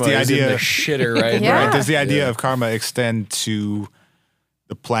the idea the shitter, right? Yeah. right? Does the idea of karma extend to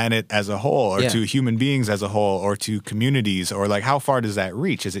the planet as a whole, or to human beings as a whole, or to communities, or like how far does that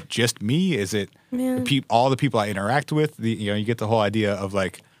reach? Is it just me? Is it all the people I interact with? You get the whole idea of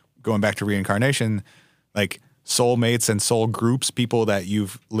like going back to reincarnation, like soulmates and soul groups, people that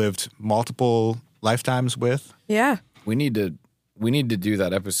you've lived multiple lifetimes with. Yeah. We need to do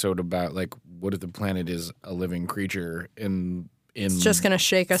that episode about like what if the planet is a living creature in It's just gonna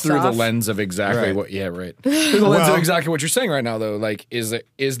shake us through off. the lens of exactly Right. what through the lens of exactly what you're saying right now though. Like is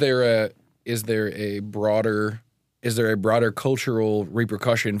there a broader cultural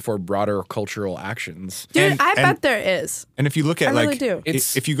repercussion for broader cultural actions? Dude, And- I and- bet there is. And if you look at I like, really do.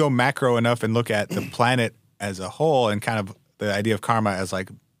 if you go macro enough and look at the planet as a whole, and kind of the idea of karma as like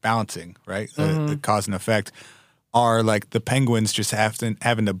balancing, right, the cause and effect, are like the penguins just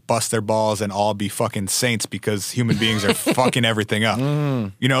having to bust their balls and all be fucking saints because human beings are fucking everything up.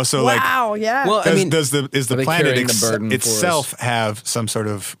 You know, so Wow, yeah. Well, I mean, is the they planet carrying the burden for itself have some sort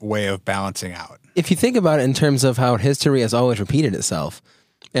of way of balancing out? if you think about it in terms of how history has always repeated itself,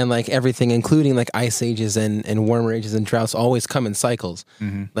 and like everything, including like ice ages and warmer ages and droughts, always come in cycles.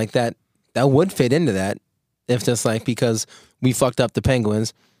 Like that would fit into that. If just like because we fucked up the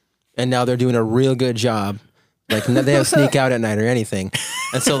penguins, and now they're doing a real good job. Like they don't sneak out at night or anything,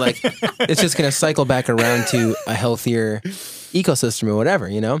 and so like it's just gonna cycle back around to a healthier ecosystem or whatever,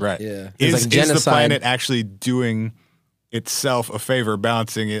 you know? Right. Yeah. Is, like is the genocide. planet actually doing itself a favor,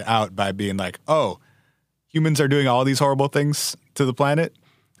 balancing it out by being like, oh, humans are doing all these horrible things to the planet?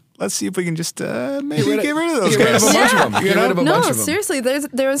 Let's see if we can just maybe get rid of those Get rid of guys. a bunch of them. Get rid of a bunch No, of them. seriously,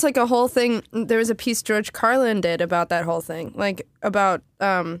 there was like a whole thing. There was a piece George Carlin did about that whole thing, like about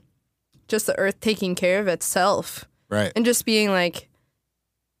just the Earth taking care of itself Right. and just being like,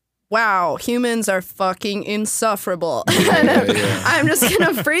 "Wow, humans are fucking insufferable." And I'm just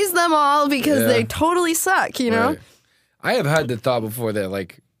gonna freeze them all because they totally suck, you know? Right. I have had the thought before that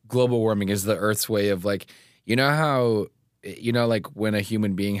like global warming is the Earth's way of like, you know how, like when a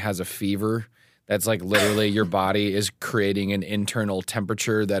human being has a fever, that's like literally your body is creating an internal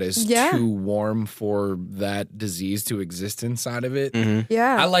temperature that is too warm for that disease to exist inside of it.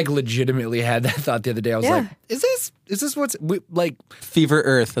 Yeah. I like legitimately had that thought the other day. I was like, is this what's like Fever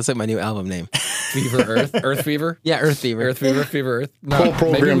Earth. That's like my new album name. Fever Earth? Earth Fever? Yeah, Earth Fever. Earth Fever, Fever Earth. No, Whole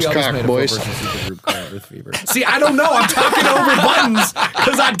program's maybe we all just cocked, made a boys. full-person super group called Earth Fever. See, I don't know. I'm talking over buttons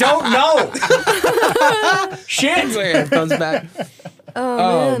because I don't know. Shit. Comes back.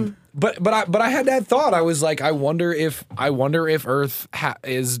 Oh man. But I had that thought. I was like, I wonder if Earth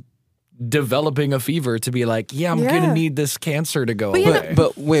is developing a fever to be like, yeah, I'm gonna need this cancer to go away.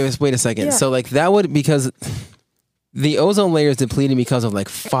 But wait a second. Yeah. So like that would, because the ozone layer is depleting because of like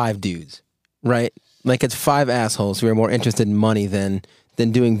 5 dudes, right? Like it's 5 assholes who are more interested in money than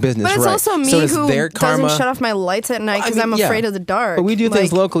doing business. But it's right? also me so does who their karma, doesn't shut off my lights at night because I'm yeah. afraid of the dark. But we do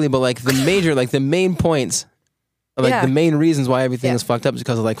things Like, locally. But like the major, like the main points, like Yeah. the main reasons why everything Yeah. is fucked up is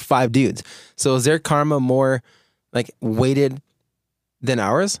because of like 5 dudes. So is their karma more like weighted than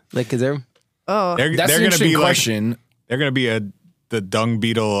ours? Like is there? Oh, They're That's an going to interesting be question. like, they're going to be the dung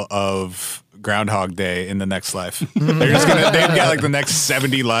beetle of Groundhog Day in the next life. They're just they've got like the next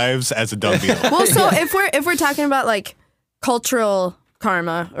 70 lives as a dung beetle. well, so if we're talking about like cultural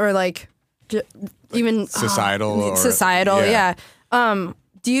karma or like even Societal yeah.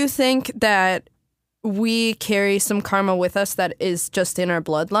 Do you think that we carry some karma with us that is just in our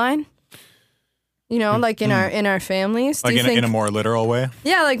bloodline? You know, like in our families. Like Do you think in a more literal way.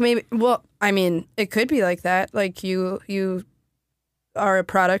 Yeah, like maybe. Well, I mean, it could be like that. Like you are a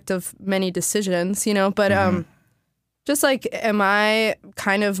product of many decisions, you know. But just like, am I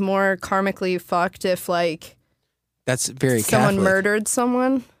kind of more karmically fucked if like That's very someone Catholic. murdered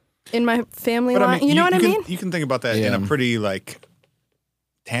someone in my family But line? You know what I can, mean? You can think about that in a pretty like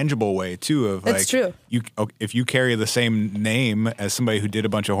tangible way too. Of That's like, true. If you carry the same name as somebody who did a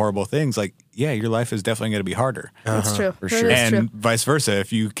bunch of horrible things, like your life is definitely going to be harder. That's true. for That sure. is And true. vice versa,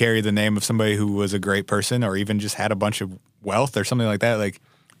 if you carry the name of somebody who was a great person or even just had a bunch of wealth or something like that, like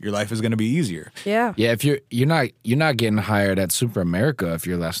your life is going to be easier. Yeah. Yeah, if you're not getting hired at Super America if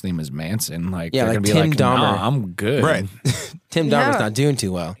your last name is Manson. Like Yeah, they're like gonna be Tim like, Dahmer. nah, I'm good. Right. Tim Dahmer's Yeah. not doing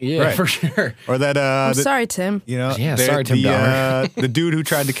too well. Yeah, Right. for sure. Or that I'm sorry, Tim. you know, Yeah, sorry, Tim Dahmer. the dude who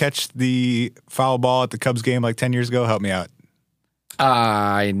tried to catch the foul ball at the Cubs game like 10 years ago, help me out.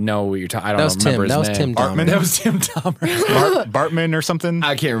 I know what you're talking. I That don't was remember Tim. his That was name. Tim Bartman? Dahmer. That was Tim Dahmer. Bartman or something?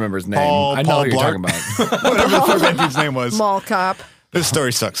 I can't remember his name. Paul- I know Paul who you're Blart? talking about. Whatever the fuck that dude's name was. Mall cop. This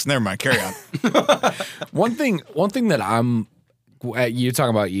story sucks. Never mind. Carry on. One thing that I'm you're talking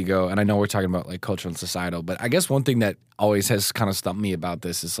about ego, and I know we're talking about like cultural and societal, but I guess one thing that always has kind of stumped me about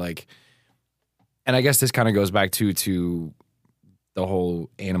this is like, and I guess this kind of goes back to the whole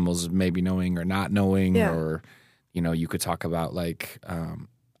animals maybe knowing or not knowing, or, you know, you could talk about like,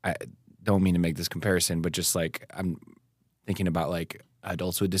 I don't mean to make this comparison, but just like I'm thinking about like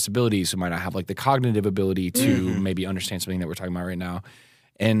adults with disabilities who might not have like the cognitive ability to maybe understand something that we're talking about right now.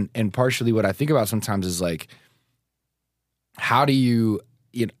 And partially what I think about sometimes is like, how do you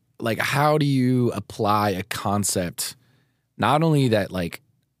apply a concept, not only that like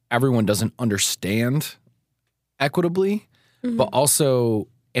everyone doesn't understand equitably, but also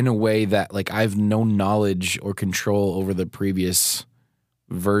in a way that like I have no knowledge or control over the previous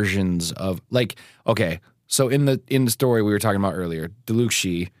versions of like, okay, so in the story we were talking about earlier,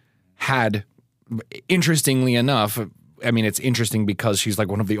 Deluxi had, interestingly enough, I mean, it's interesting because she's like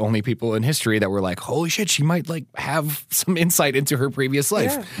one of the only people in history that were like, holy shit, she might like have some insight into her previous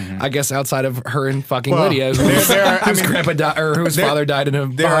life. Yeah. I guess outside of her and fucking Lydia, whose father died in a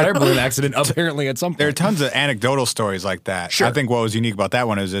hot air balloon accident, apparently at some point. There are tons of anecdotal stories like that. Sure. I think what was unique about that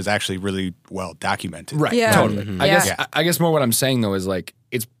one is it's actually really well documented. Right. Yeah. Totally. I guess more what I'm saying though is like,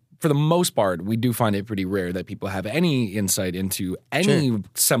 it's for the most part, we do find it pretty rare that people have any insight into any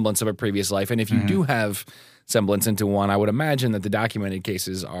semblance of a previous life. And if you do have semblance into one, I would imagine that the documented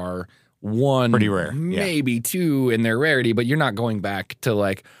cases are one, pretty rare, maybe two in their rarity, but you're not going back to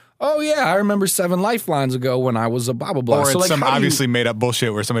like, oh yeah, I remember 7 lifelines ago when I was a blah blah blah. Or so it's like, some obviously made up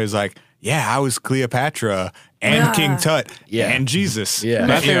bullshit where somebody's like, yeah, I was Cleopatra and King Tut and Jesus. Yeah.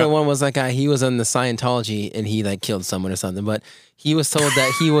 My favorite one was like he was on the Scientology and he like killed someone or something, but he was told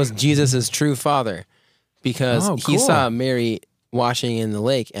that he was Jesus's true father because he saw Mary washing in the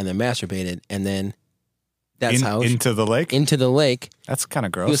lake and then masturbated, and then that's how into the lake. Into the lake. That's kind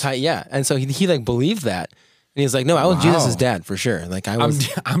of gross. He was high, and so he like believed that, and he's like, "No, I was Jesus' dad for sure. Like I'm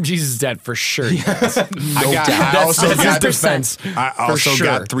Jesus' dad for sure. Yes. No doubt. That's his defense. I also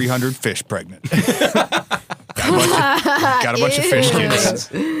got 300 fish pregnant. Got a bunch of fish kids.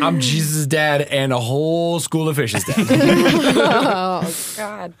 I'm Jesus' dad and a whole school of fishes dad. Oh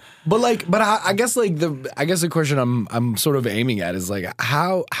God. But I guess the question I'm sort of aiming at is like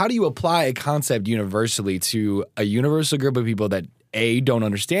how do you apply a concept universally to a universal group of people that A, don't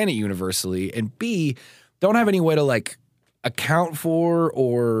understand it universally, and B, don't have any way to like account for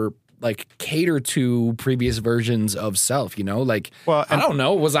or like cater to previous versions of self, you know? Like, well, I don't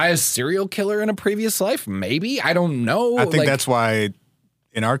know. Was I a serial killer in a previous life? Maybe. I don't know. I think that's why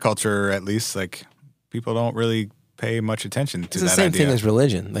in our culture, at least, like people don't really pay much attention to that idea. It's the same thing as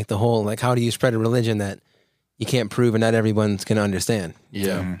religion. Like the whole, like how do you spread a religion that you can't prove and not everyone's going to understand?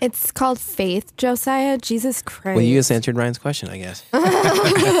 Yeah. Mm-hmm. It's called faith, Josiah. Jesus Christ. Well, you just answered Ryan's question, I guess.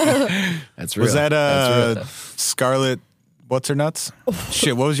 That's real. Was that That's real. Scarlet... What's her nuts?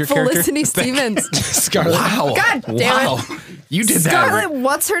 Shit, what was your character? Felicity Stevens. Scarlet. Wow. God damn it. You did Scarlet, that.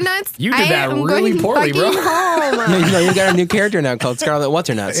 what's her nuts? You did that really poorly, bro. You got a new character now called Scarlet What's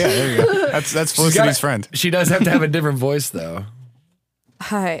Her Nuts. Yeah, there you go. That's Felicity's friend. She does have to have a different voice, though.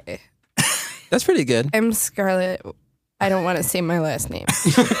 Hi. That's pretty good. I'm Scarlet. I don't want to say my last name.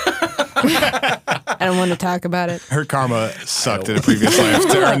 I don't want to talk about it. Her karma sucked in a previous life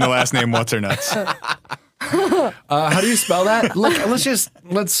to earn the last name What's Her Nuts. How do you spell that? Look,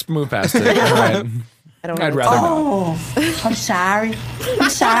 let's move past it. Right. I'd rather not. I'm sorry.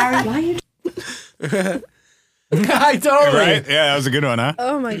 Why you? I totally. Right? Yeah, that was a good one, huh?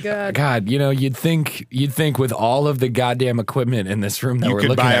 Oh my God. God, you know, you'd think with all of the goddamn equipment in this room that You we're could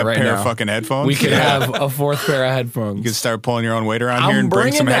looking buy at a right pair now, of fucking headphones. we could have a 4th pair of headphones. You could start pulling your own weight around here and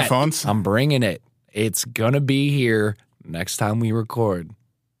bring some headphones. I'm bringing it. It's gonna be here next time we record.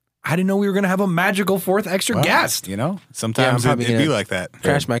 I didn't know we were going to have a magical 4th extra guest. You know, sometimes it'd be like that.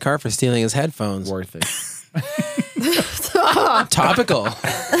 Crash my car for stealing his headphones. Worth it. Topical.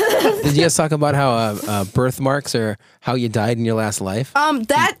 Did you guys talk about how birthmarks are how you died in your last life?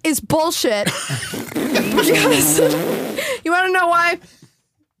 That is bullshit. Because you want to know why?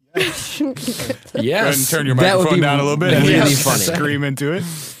 Yes. Go ahead and turn your That would microphone be down a little bit. really Yes. funny. Scream into it.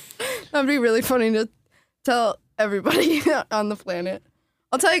 That'd be really funny to tell everybody on the planet.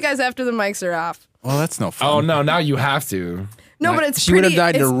 I'll tell you guys after the mics are off. Well, that's no fun. Oh no! Now you have to. No, but it's She would have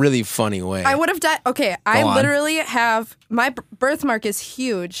died in a it's- really funny way. I would have died. Okay, I on. literally have my birthmark is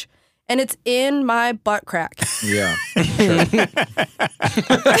huge, and it's in my butt crack. Yeah.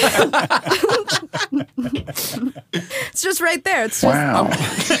 It's just right there. It's just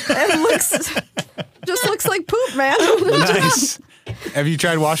it looks like poop, man. Nice. Have you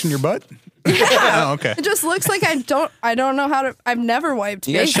tried washing your butt? Yeah. Oh, okay. It just looks like I don't know how to. I've never wiped.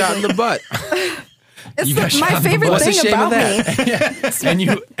 you got shot in the butt. It's my favorite What's the thing shame about of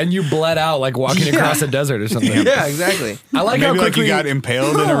me. and you bled out like walking across a desert or something. Yeah, exactly. I like how Maybe like quickly you got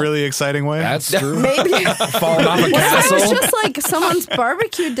impaled in a really exciting way. That's true. Maybe. Falling off a It was castle. just like someone's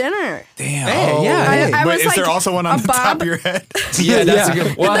barbecue dinner. Damn. Hey, yeah. hey. I But was is there like also one on a the top bob. of your head? Yeah, that's Yeah. a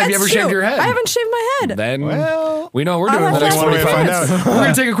good. Well, have you ever That's shaved true. your head? I haven't shaved my head. Then we know what we're I'll doing in the have next to One way to 45 find minutes. out. We're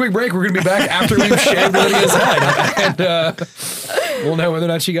going to take a quick break. We're going to be back after we've shaved Lydia's head. And we'll know whether or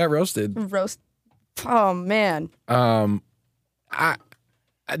not she got roasted. Roast. Oh man.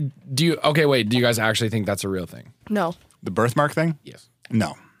 Do you, okay, wait, do you guys actually think that's a real thing? No. The birthmark thing? Yes.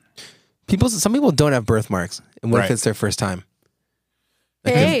 No. Some people don't have birthmarks, and what if Right. it's their first time?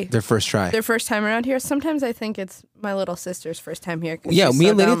 Like Hey. their first try. Their first time around here. Sometimes I think it's my little sister's first time here. 'Cause Yeah, she's me so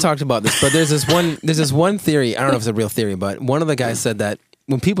and Lydia dumb. talked about this, but there's this one theory. I don't know if it's a real theory, but one of the guys said that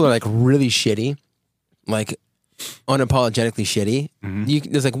when people are like really shitty, like unapologetically shitty,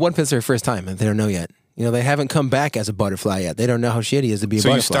 there's like one their first time and they don't know yet. You know, they haven't come back as a butterfly yet. They don't know how shitty it is to be a So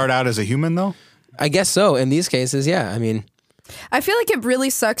butterfly. you start out as a human, though? I guess so. In these cases, yeah. I mean, I feel like it really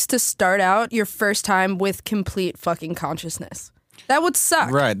sucks to start out your first time with complete fucking consciousness. That would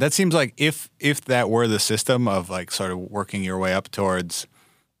suck. Right. That seems like if that were the system of like sort of working your way up towards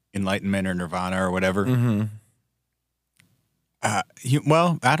enlightenment or nirvana or whatever.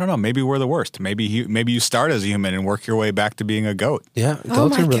 Well, I don't know. Maybe we're the worst. Maybe you start as a human and work your way back to being a goat. yeah,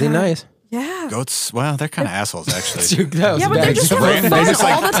 goats my are really God. nice. Yeah. Goats, well, they're kind of assholes, actually. That was Yeah, but bad. they're just Ram- having they fun just,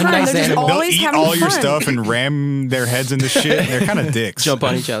 like, all the a time. nice They're just animal. They'll always eat having all your fun. stuff and ram their heads into shit. They're kind of dicks. Jump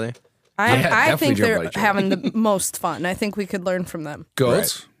on each other. I definitely think jump they're on each other. having the most fun. I think we could learn from them.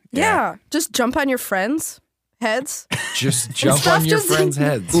 Goats? Yeah. Just jump on your friends' heads. Just jump stuff on your just- friends'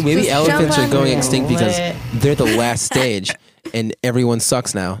 heads. Ooh, maybe Just elephants jump are going on extinct because they're the last stage, and everyone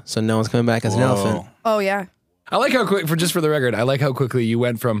sucks now, so no one's coming back as an elephant. Oh yeah. I like how quick, for the record, I like how quickly you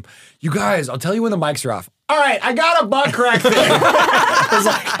went from, you guys, I'll tell you when the mics are off. All right, I got a butt crack thing.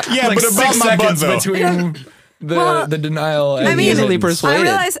 Yeah, like but about 6 my butt, seconds though. between the denial and I mean, Easily ends. persuaded.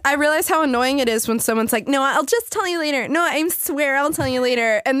 I realize how annoying it is when someone's like, "No, I'll just tell you later." No, I swear I'll tell you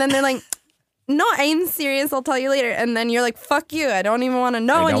later. And then they're like, "No, I'm serious. I'll tell you later." And then you're like, "Fuck you. I don't even want to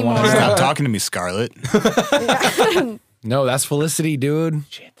know I don't anymore." wanna know. Stop talking to me, Scarlett. No, that's Felicity, dude.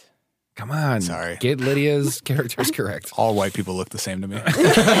 Shit. Come on. Sorry. Get Lydia's characters correct. All white people look the same to me.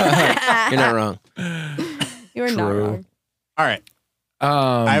 You're not wrong. You are not True. wrong. All right.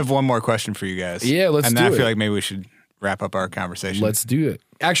 I have one more question for you guys. Yeah, let's and do I it. feel like maybe we should wrap up our conversation. Let's do it.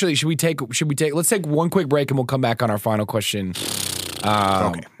 Actually, let's take one quick break and we'll come back on our final question.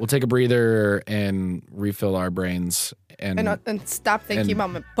 Okay. We'll take a breather and refill our brains and And stop thinking and- about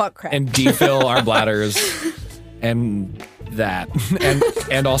my butt crack. and defill our bladders and that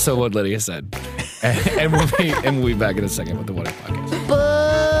and also what Lydia said. And we'll be back in a second with the What If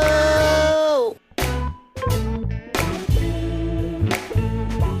Podcast.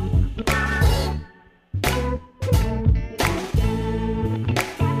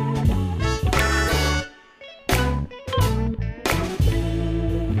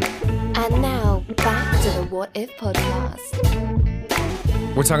 And now, back to the What If Podcast.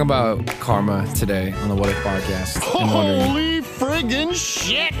 We're talking about karma today on the What If Podcast. Holy friggin'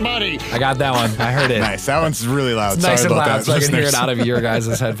 shit, buddy! I got that one. I heard it. Nice. That one's really loud. It's nice Sorry and about loud, that, so I can hear it listeners. out of your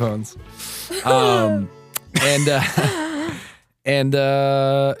guys' headphones.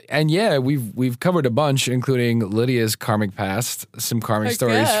 And yeah, we've covered a bunch, including Lydia's karmic past, some karmic I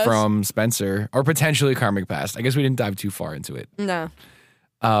stories guess. from Spencer, or potentially karmic past. I guess we didn't dive too far into it. No,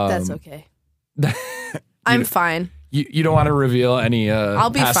 that's Um, okay. I'm fine. You don't want to reveal any I'll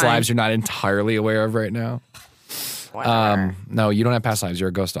be past fine. lives you're not entirely aware of right now. No, you don't have past lives. You're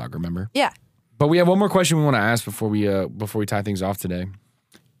a ghost dog, remember? Yeah. But we have one more question we want to ask before we tie things off today.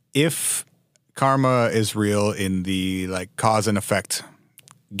 If karma is real in the like cause and effect,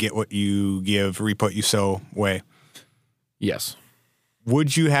 get what you give, reap what you sow way, Yes.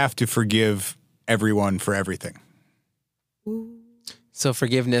 would you have to forgive everyone for everything? So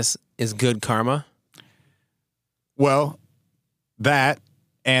forgiveness is good karma. Well, that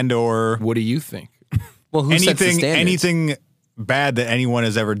and or What do you think? Well, who sets the standards? anything bad that anyone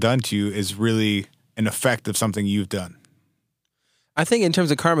has ever done to you is really an effect of something you've done. I think in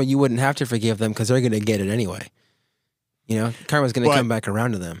terms of karma, you wouldn't have to forgive them because they're going to get it anyway. You know, karma's going to But- come back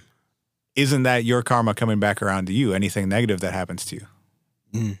around to them. Isn't that your karma coming back around to you? Anything negative that happens to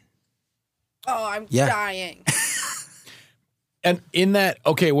you? Oh, I'm Yeah. dying. And in that,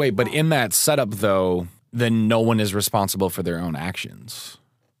 okay, wait, but in that setup though, then no one is responsible for their own actions.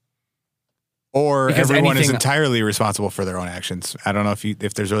 Or Because everyone is anything- entirely responsible for their own actions. I don't know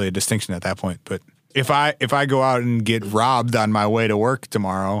if there's really a distinction at that point, but if I go out and get robbed on my way to work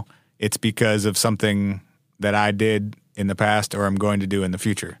tomorrow, It's because of something that I did in the past or I'm going to do in the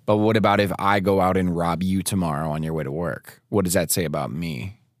future. But what about if I go out and rob you tomorrow on your way to work? What does that say about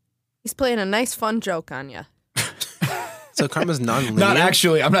me? He's playing a nice, fun joke on you. So karma's non-linear? Not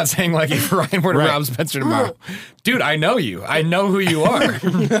actually. I'm not saying like if Ryan were to Right. rob Spencer tomorrow. Dude, I know you. I know who you are.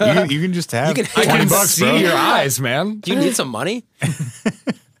 You can just have You can- I 20 can bucks, see bro. your eyes, man. Do you need some money?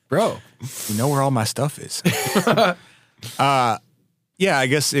 Bro. You know where all my stuff is. Yeah, I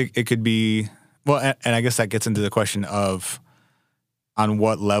guess it could be, well, and I guess that gets into the question of on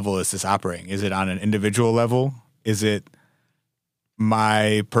what level is this operating? Is it on an individual level? Is it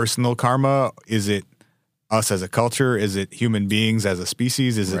my personal karma? Is it us as a culture? Is it human beings as a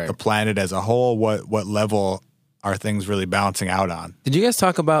species? Is it Right. the planet as a whole? What level are things really balancing out on? Did you guys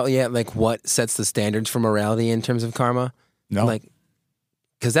talk about like what sets the standards for morality in terms of karma? No. Like,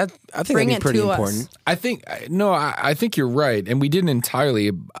 because that I think Bring that'd it be pretty to us. important. I think I think you're right, and we didn't entirely.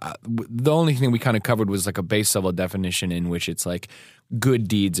 The only thing we kind of covered was like a base level definition in which it's like good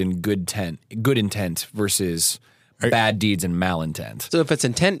deeds and good intent versus bad deeds and malintent. So if it's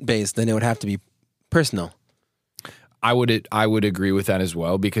intent based, then it would have to be personal. I would agree with that as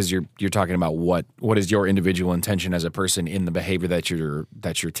well, because you're talking about what is your individual intention as a person in the behavior that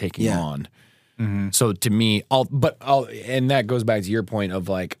you're taking Yeah. on. So to me, and that goes back to your point of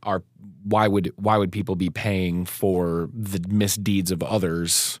like, why would people be paying for the misdeeds of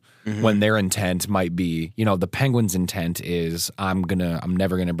others when their intent might be, the Penguin's intent is I'm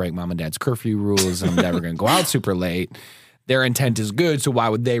never gonna break mom and dad's curfew rules, and I'm never gonna go out super late. Their intent is good, so why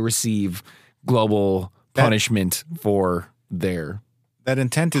would they receive global punishment for their? That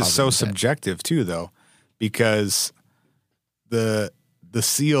intent is so Positive intent. subjective too, though, because the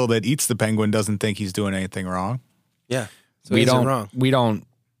seal that eats the penguin doesn't think he's doing anything wrong. Yeah. So we is it don't. wrong? We don't.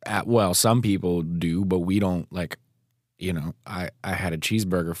 Well, some people do, but we don't. Like, I had a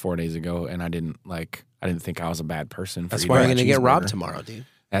cheeseburger 4 days ago, and I didn't think I was a bad person. That's eating why you're that gonna get robbed cheeseburger. tomorrow, dude.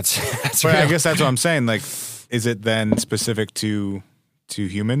 That's But I real. guess that's what I'm saying. Like, is it then specific to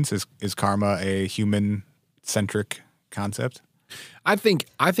humans? Is karma a human centric concept? I think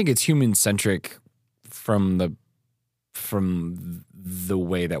it's human centric from the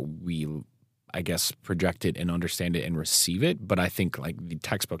way that we, I guess, project it and understand it and receive it. But I think like the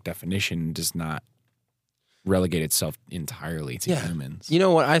textbook definition does not relegate itself entirely to humans. You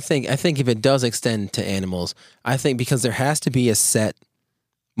know what I think? I think if it does extend to animals, I think because there has to be a set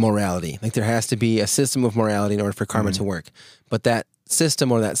morality. Like there has to be a system of morality in order for karma to work. But that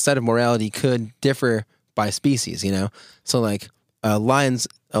system or that set of morality could differ by species, So like a lion's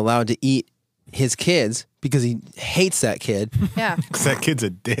allowed to eat his kids because he hates that kid. Yeah. Because that kid's a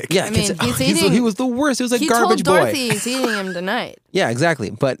dick. Yeah, I mean, he was the worst. He was a he garbage told boy. Dorothy he's eating him tonight. Yeah,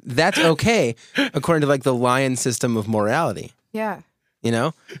 exactly. But that's okay according to like the lion system of morality. Yeah.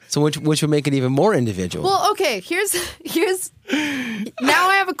 So which would make it even more individual. Well, okay, here's now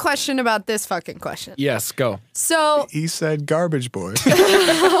I have a question about this fucking question. Yes, go. So He said garbage boy. it's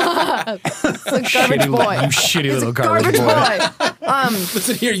a garbage boy. You shitty It's little a garbage boy. boy.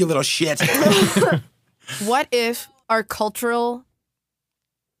 Listen here, you little shit. What if our cultural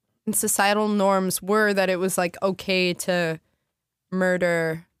and societal norms were that it was like okay to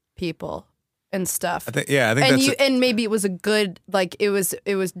murder people and stuff? I think that's And maybe it was a good, like it was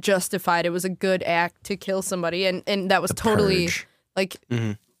justified. It was a good act to kill somebody, and that was totally purge. like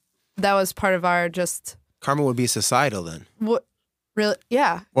that was part of our just Karma would be societal then. what really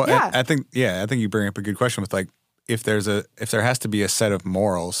yeah well. yeah. I think you bring up a good question with like if there has to be a set of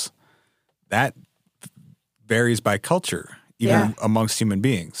morals that varies by culture, even Yeah. amongst human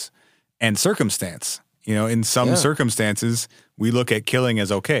beings and circumstance. In some circumstances we look at killing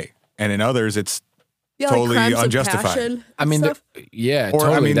as okay, and in others it's totally crimes of unjustified. passion I mean, stuff. Or,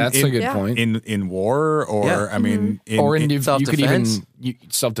 totally. I mean, That's a good Yeah. point. in war, or Yeah. I mean, Or in you could even self-defense.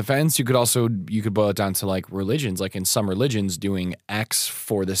 self-defense. You could boil it down to like religions. Like in some religions, doing X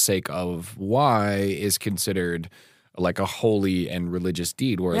for the sake of Y is considered like a holy and religious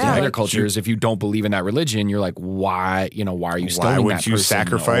deed. Whereas Yeah. in other Like, cultures, if you don't believe in that religion, you're like, why? Why are you why stoning would that you person?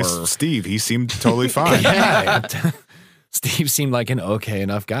 sacrifice Or- Steve? He seemed totally fine. Yeah. Steve seemed like an okay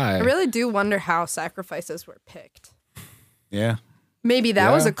enough guy. I really do wonder how sacrifices were picked. Yeah. Maybe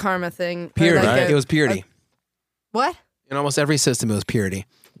that was Yeah. a karma thing. Or Purity. like It was purity. what? In almost every system, it was purity.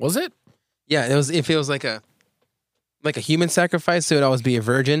 Was it? Yeah, it was. If it was like a human sacrifice, it would always be a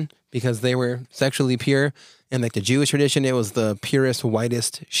virgin because they were sexually pure. And like the Jewish tradition, it was the purest,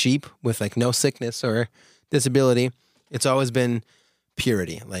 whitest sheep with like no sickness or disability. It's always been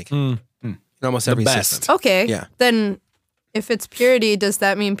purity, like in almost every best. system. Okay. Yeah. Then if it's purity, does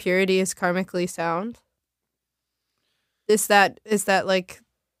that mean purity is karmically sound? Is that like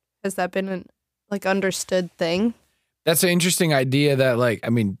Has that been an understood thing? That's an interesting idea that, like, I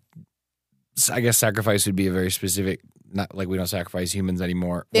mean, I guess sacrifice would be a very specific, not like we don't sacrifice humans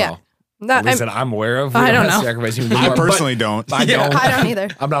anymore. Yeah. Well, at least that I'm aware of. I don't know. Sacrifice humans I anymore, personally don't. I don't. I don't either.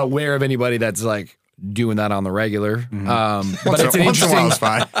 I'm not aware of anybody that's like doing that on the regular. But it's an Once in a while interesting, is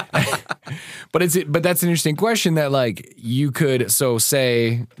fine. but that's an interesting question that like you could, so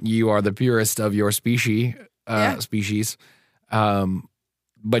say you are the purest of your species, but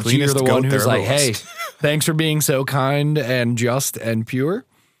Cleanest you're the goat one who's there like, ever was. hey, thanks for being so kind and just and pure.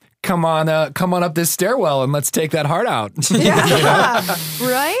 Come on up this stairwell and let's take that heart out. Yeah.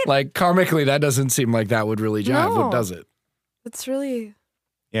 Right? Like karmically, that doesn't seem like that would really jive, No. does it? It's really...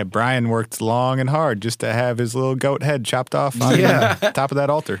 Yeah, Brian worked long and hard just to have his little goat head chopped off on the top of that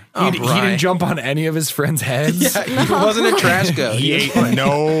altar. He didn't jump on any of his friends' heads. He wasn't a trash goat. He ate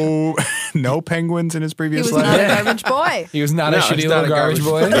no penguins in his He previous was life. not a garbage boy. He was not a No, shitty he's little not a garbage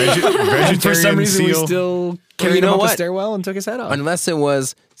boy. garbage And for some Vegetarian reason, we seal. still carried you know him up the what? stairwell and took his head off. Unless it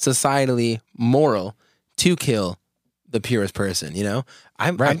was societally moral to kill the purest person, you know?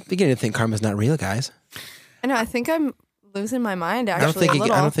 I'm beginning to think karma's not real, guys. I know. I think I'm losing my mind, actually, I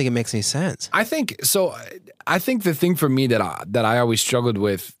don't think it makes any sense. I think so. I think the thing for me that I always struggled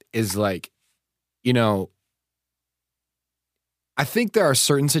with is like, you know, I think there are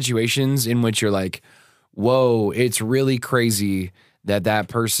certain situations in which you're like, whoa, it's really crazy that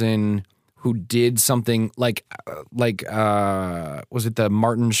person who did something like was it the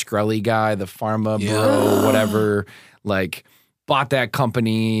Martin Shkreli guy, the pharma bro, whatever, like bought that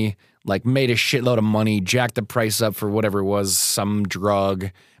company, like made a shitload of money, jacked the price up for whatever it was, some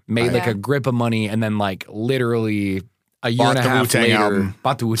drug, made like a grip of money, and then like literally a year and a half later,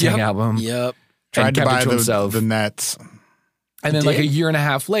 bought the Wu-Tang album. Yep. Tried to buy himself. the Nets. And then like a year and a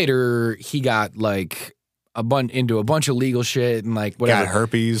half later, he got like into a bunch of legal shit and like whatever. Got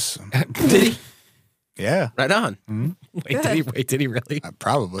herpes. Did he? Yeah, Right on. Wait, did he really?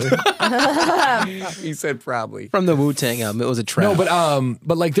 probably. He said probably. From the Wu-Tang album, it was a trap. No,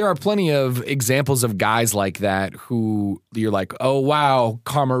 but like there are plenty of examples of guys like that who you're like, oh wow,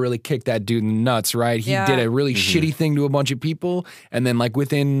 karma really kicked that dude in the nuts, right? He did a really shitty thing to a bunch of people, and then like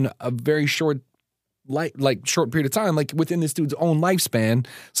within a very short period of time, like within this dude's own lifespan,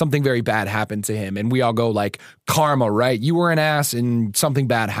 something very bad happened to him, and we all go like, karma, right? You were an ass, and something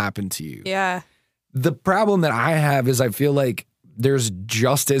bad happened to you. Yeah. The problem that I have is I feel like there's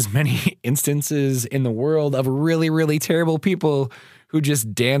just as many instances in the world of really, really terrible people who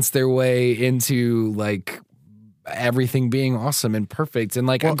just dance their way into like everything being awesome and perfect. And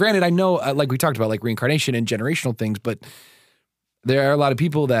like, granted, I know, like we talked about, like reincarnation and generational things, but there are a lot of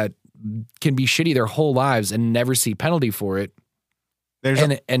people that can be shitty their whole lives and never see penalty for it.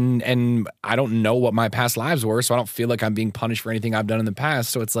 And I don't know what my past lives were, so I don't feel like I'm being punished for anything I've done in the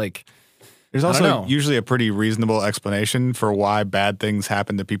past. So it's like, There's also usually a pretty reasonable explanation for why bad things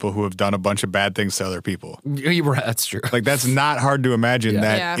happen to people who have done a bunch of bad things to other people. That's true. Like, that's not hard to imagine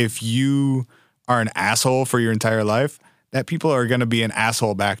that if you are an asshole for your entire life, that people are going to be an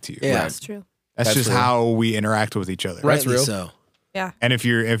asshole back to you. Yeah. That's true. That's just real. how we interact with each other. Rightly real. so. Yeah. And if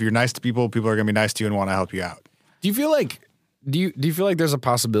you're nice to people, people are going to be nice to you and want to help you out. Do you feel like do you feel like there's a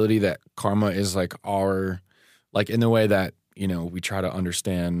possibility that karma is like our, like in the way that, you know, we try to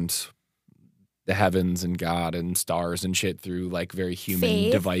understand the heavens and God and stars and shit through like very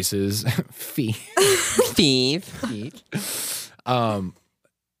human devices? Thief.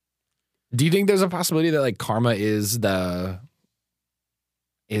 Do you think there's a possibility that like karma is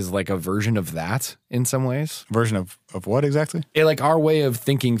like a version of that in some ways? Version of what exactly? Like our way of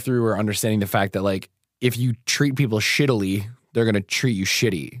thinking through or understanding the fact that like if you treat people shittily, they're going to treat you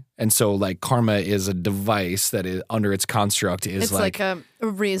shitty. And so like karma is a device that is under its construct is It's like a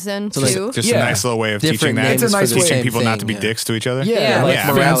reason to. Just a nice little way of teaching that. names It's a nice for the way- teaching same people not to thing, be dicks to each other. Yeah, like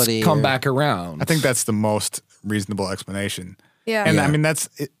Yeah. morality things come or- back around. I think that's the most reasonable explanation. Yeah. And I mean, that's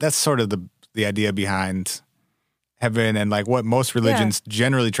sort of the idea behind heaven, and like what most religions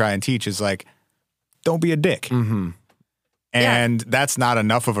generally try and teach is like, don't be a dick. Mm-hmm. And that's not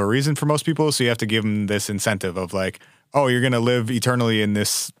enough of a reason for most people. So you have to give them this incentive of like, oh, you're going to live eternally in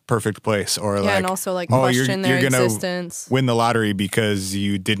this perfect place. Or like, and also like oh, question their you're gonna existence. win the lottery because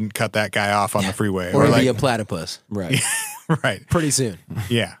you didn't cut that guy off on the freeway. Or like, be a platypus. Right. right. Pretty soon.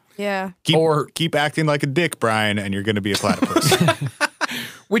 Yeah. Yeah. Keep acting like a dick, Brian, and you're going to be a platypus.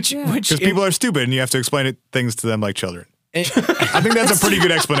 Which Because people are stupid and you have to explain things to them like children. I think that's a pretty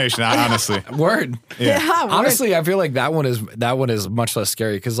good explanation, honestly. word. Yeah. Honestly, I feel like that one is much less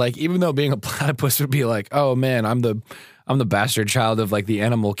scary because like even though being a platypus would be like, oh man, I'm I'm the bastard child of like the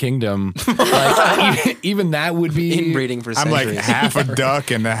animal kingdom. Like even that would be Inbreeding for I'm like centuries. half a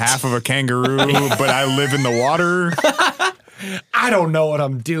duck and a half of a kangaroo, but I live in the water. I don't know what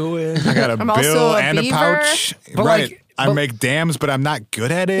I'm doing. I got a I'm also bill a and a beaver. pouch. But right. like- I make dams, but I'm not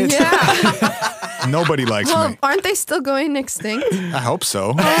good at it. Yeah. Nobody likes Well, me. aren't they still going extinct? I hope so.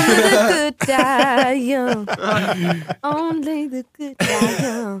 Only the good die young. Only the good die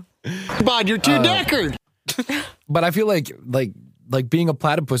young. Bud, you're two-deckered. But I feel like being a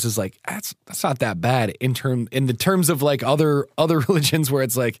platypus is like that's not that bad in the terms of like other religions where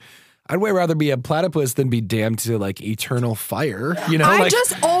it's like I'd way rather be a platypus than be damned to like eternal fire. You know,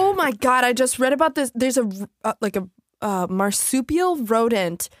 Oh my God, I just read about this. There's a marsupial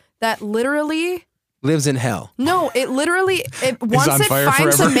rodent that literally Lives in hell. once on it fire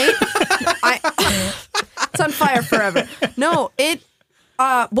finds forever. a mate, it's on fire forever. No,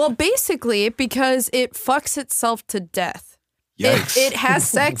 well, basically because it fucks itself to death. Yikes. It has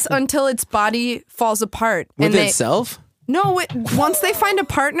sex until its body falls apart. With itself? No, once they find a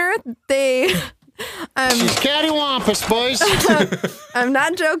partner, they. She's cattywampus, boys. I'm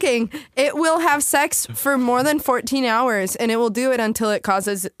not joking. It will have sex for more than 14 hours, and it will do it until it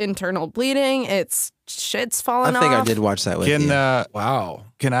causes internal bleeding. Its shit's falling I off. think I did watch that with you. wow.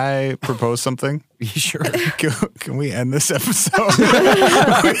 Can I propose something? Sure. Can we end this episode?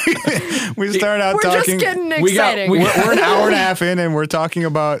 we start out We're talking. just getting we got- exciting. We're an hour and a half in, and we're talking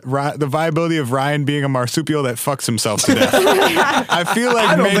about the viability of Ryan being a marsupial that fucks himself to death. I feel like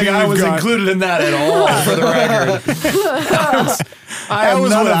I don't maybe think I we've was gone- included in that at all, for the record. That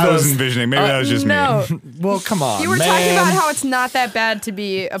was none what of I was those. envisioning. Maybe that was just no. me. Well, come on, You were man. talking about how it's not that bad to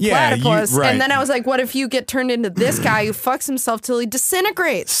be a Yeah, platypus, right. and then I was like, what if you get turned into this guy who fucks himself till he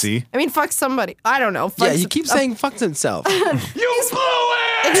disintegrates? See? I mean, fuck somebody. I don't know. Yeah, Fucks- you keep saying fucks himself. You blew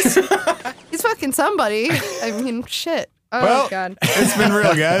it. He's fucking somebody. I mean, shit. Oh, Well, God. it's been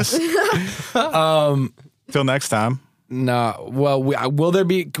real, guys. Till next time. No, well, will there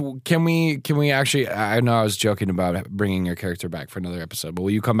be? Can we actually? I know I was joking about bringing your character back for another episode, but will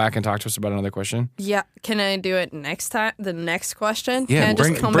you come back and talk to us about another question? Yeah, can I do it next time? The next question? Yeah, can I just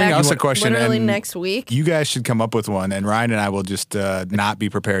bring come back us a question. literally and next week? You guys should come up with one, and Ryan and I will just not be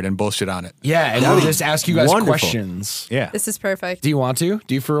prepared and bullshit on it. Yeah, and we'll just ask you guys wonderful. questions. Yeah, This is perfect. Do you want to?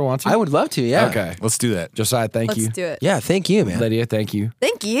 Do you for real want to? I would love to, yeah. Okay, let's do that. Josiah, thank Let's you. do it. Yeah, thank you, man. Lydia, thank you.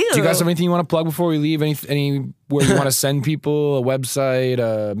 Thank you. Do you guys have anything you want to plug before we leave? Anywhere you want to send people? A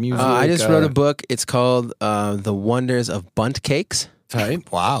website? Music? I just wrote a book. It's called The Wonders of Bunt Cakes.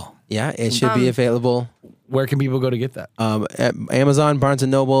 Type. Wow. Yeah, it should be available Where can people go to get that? at Amazon, Barnes &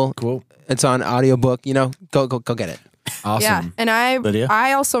 Noble. Cool. It's on audiobook. Go get it. Awesome. Yeah, and Lydia?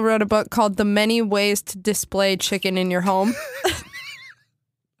 I also wrote a book called The Many Ways to Display Chicken in Your Home.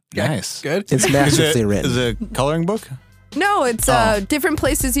 Nice. Good. It's masterfully Is written. it a coloring book? No, it's different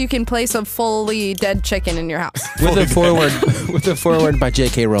places you can place a fully dead chicken in your house. With a foreword by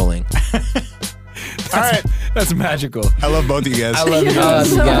J.K. Rowling. All right. That's magical. I love both of you guys. I love you Yeah, guys.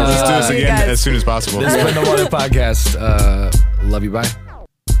 so Let's do this you again guys. as soon as possible. This has been the What If Podcast. Love you. Bye.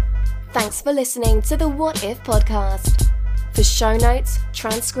 Thanks for listening to the What If podcast. For show notes,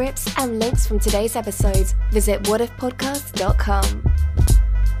 transcripts, and links from today's episodes, visit whatifpodcast.com.